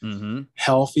 right? Mm-hmm.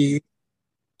 Healthy,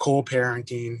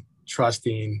 co-parenting,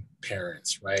 trusting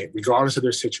parents, right? Regardless of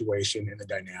their situation and the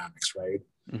dynamics, right?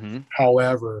 Mm-hmm.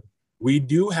 However, we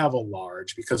do have a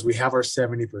large, because we have our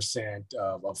 70%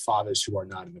 of fathers who are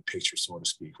not in the picture, so to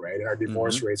speak, right? And our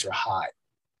divorce rates are high.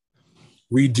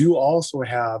 We do also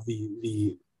have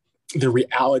the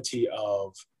reality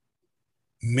of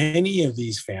many of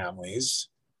these families.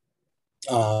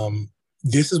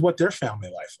 This is what their family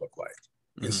life looked like.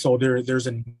 Mm-hmm. And so there's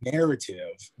a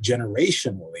narrative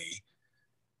generationally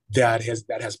that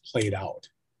has played out,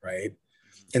 right?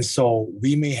 And so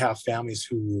we may have families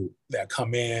that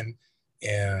come in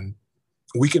and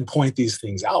we can point these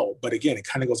things out. But again, it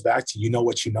kind of goes back to,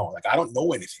 what you know. Like, I don't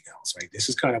know anything else, right? This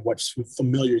is kind of what's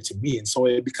familiar to me. And so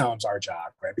it becomes our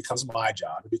job, right? It becomes my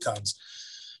job. It becomes,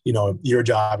 your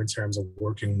job in terms of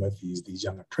working with these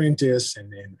young apprentices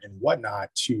and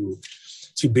whatnot to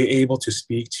be able to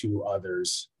speak to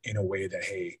others in a way that,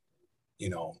 hey,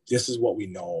 this is what we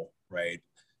know, right?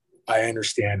 I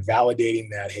understand validating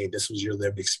that, hey, this was your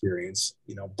lived experience,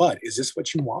 but is this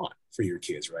what you want for your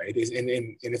kids, right?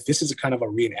 And if this is a kind of a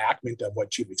reenactment of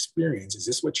what you've experienced, is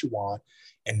this what you want?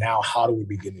 And now how do we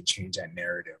begin to change that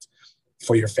narrative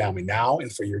for your family now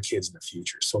and for your kids in the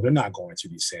future? So they're not going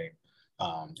through these same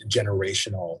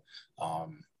generational,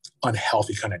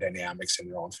 unhealthy kind of dynamics in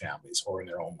their own families or in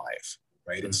their own life,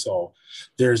 right? Mm-hmm. And so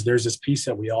there's this piece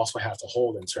that we also have to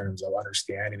hold in terms of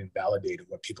understanding and validating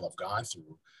what people have gone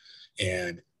through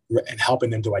and helping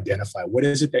them to identify what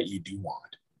is it that you do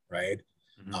want, right?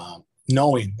 Mm-hmm.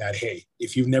 Knowing that, hey,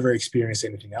 if you've never experienced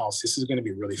anything else, this is going to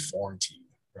be really foreign to you,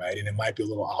 right? And it might be a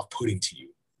little off-putting to you.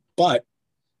 But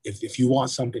if you want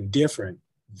something different,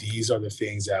 these are the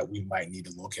things that we might need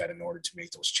to look at in order to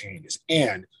make those changes.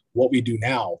 And what we do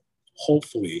now,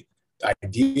 hopefully,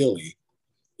 ideally,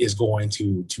 is going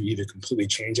to either completely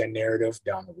change that narrative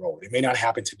down the road. It may not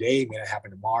happen today, it may not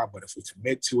happen tomorrow, but if we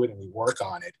commit to it and we work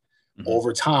on it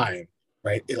over time,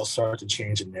 right, it'll start to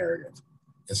change the narrative.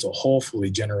 And so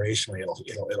hopefully generationally,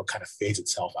 it'll kind of phase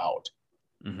itself out,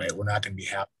 right? We're not going to be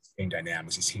having the same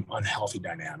dynamics, these same unhealthy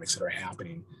dynamics that are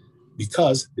happening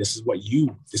because this is what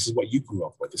you grew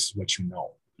up with. This is what you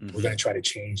know. Mm-hmm. We're going to try to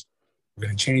change. We're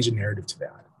going to change the narrative to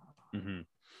that. Mm-hmm.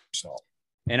 So,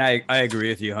 and I agree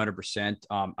with you 100%.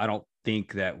 I don't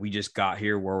think that we just got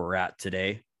here where we're at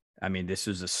today. I mean, this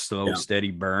was a slow,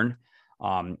 steady burn.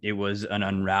 It was an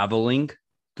unraveling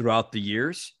throughout the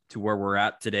years to where we're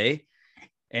at today.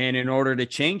 And in order to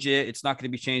change it, it's not going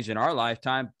to be changed in our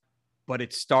lifetime, but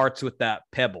it starts with that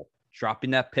pebble,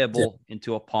 dropping that pebble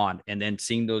into a pond and then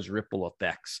seeing those ripple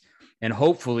effects. And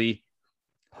hopefully,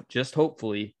 just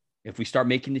hopefully, if we start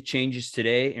making the changes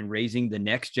today and raising the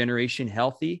next generation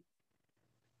healthy,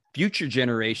 future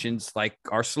generations, like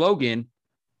our slogan,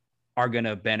 are going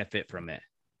to benefit from it.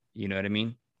 You know what I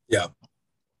mean? Yeah.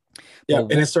 Yeah.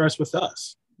 And it starts with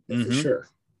us. For sure.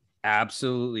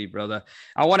 Absolutely, brother.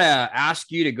 I want to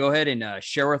ask you to go ahead and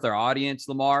share with our audience,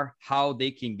 Lamar, how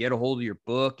they can get a hold of your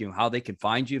book and how they can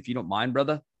find you, if you don't mind,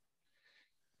 brother.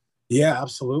 Yeah,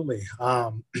 absolutely.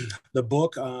 The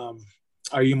book, Are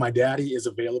You My Daddy, is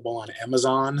available on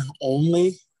Amazon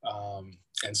only.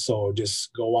 And so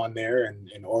just go on there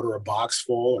and order a box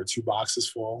full or 2 boxes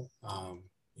full.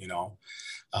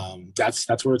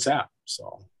 That's where it's at.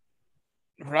 So.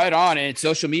 Right on. And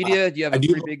social media, do you have a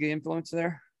pretty big influence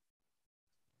there?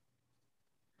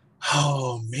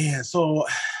 Oh man. So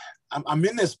I'm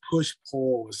in this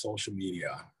push-pull with social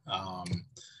media,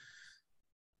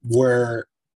 where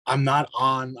I'm on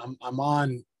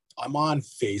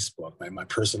Facebook, my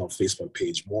personal Facebook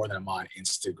page, more than I'm on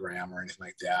Instagram or anything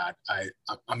like that.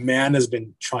 A man has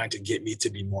been trying to get me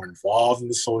to be more involved in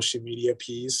the social media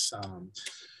piece.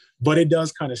 But it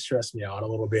does kind of stress me out a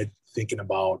little bit, thinking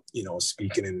about,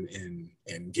 speaking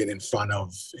and getting in front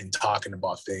of and talking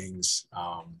about things.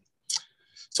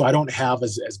 So I don't have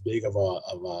as big of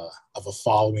a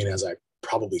following as I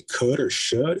probably could or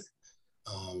should.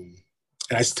 And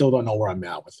I still don't know where I'm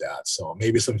at with that. So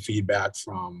maybe some feedback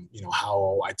from,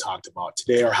 how I talked about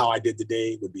today or how I did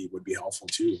today would be helpful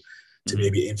too, to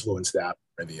maybe influence that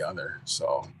or the other.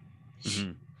 So.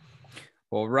 Mm-hmm.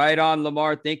 Well, right on,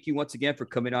 Lamar. Thank you once again for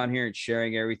coming on here and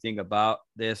sharing everything about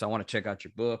this. I want to check out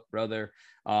your book, brother.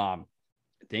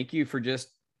 Thank you for just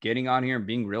getting on here and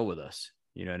being real with us.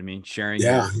 You know what I mean? Sharing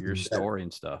your story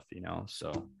and stuff,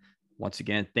 So once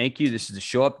again, thank you. This is the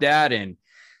Show Up Dad, and,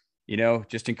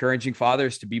 just encouraging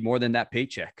fathers to be more than that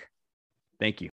paycheck. Thank you.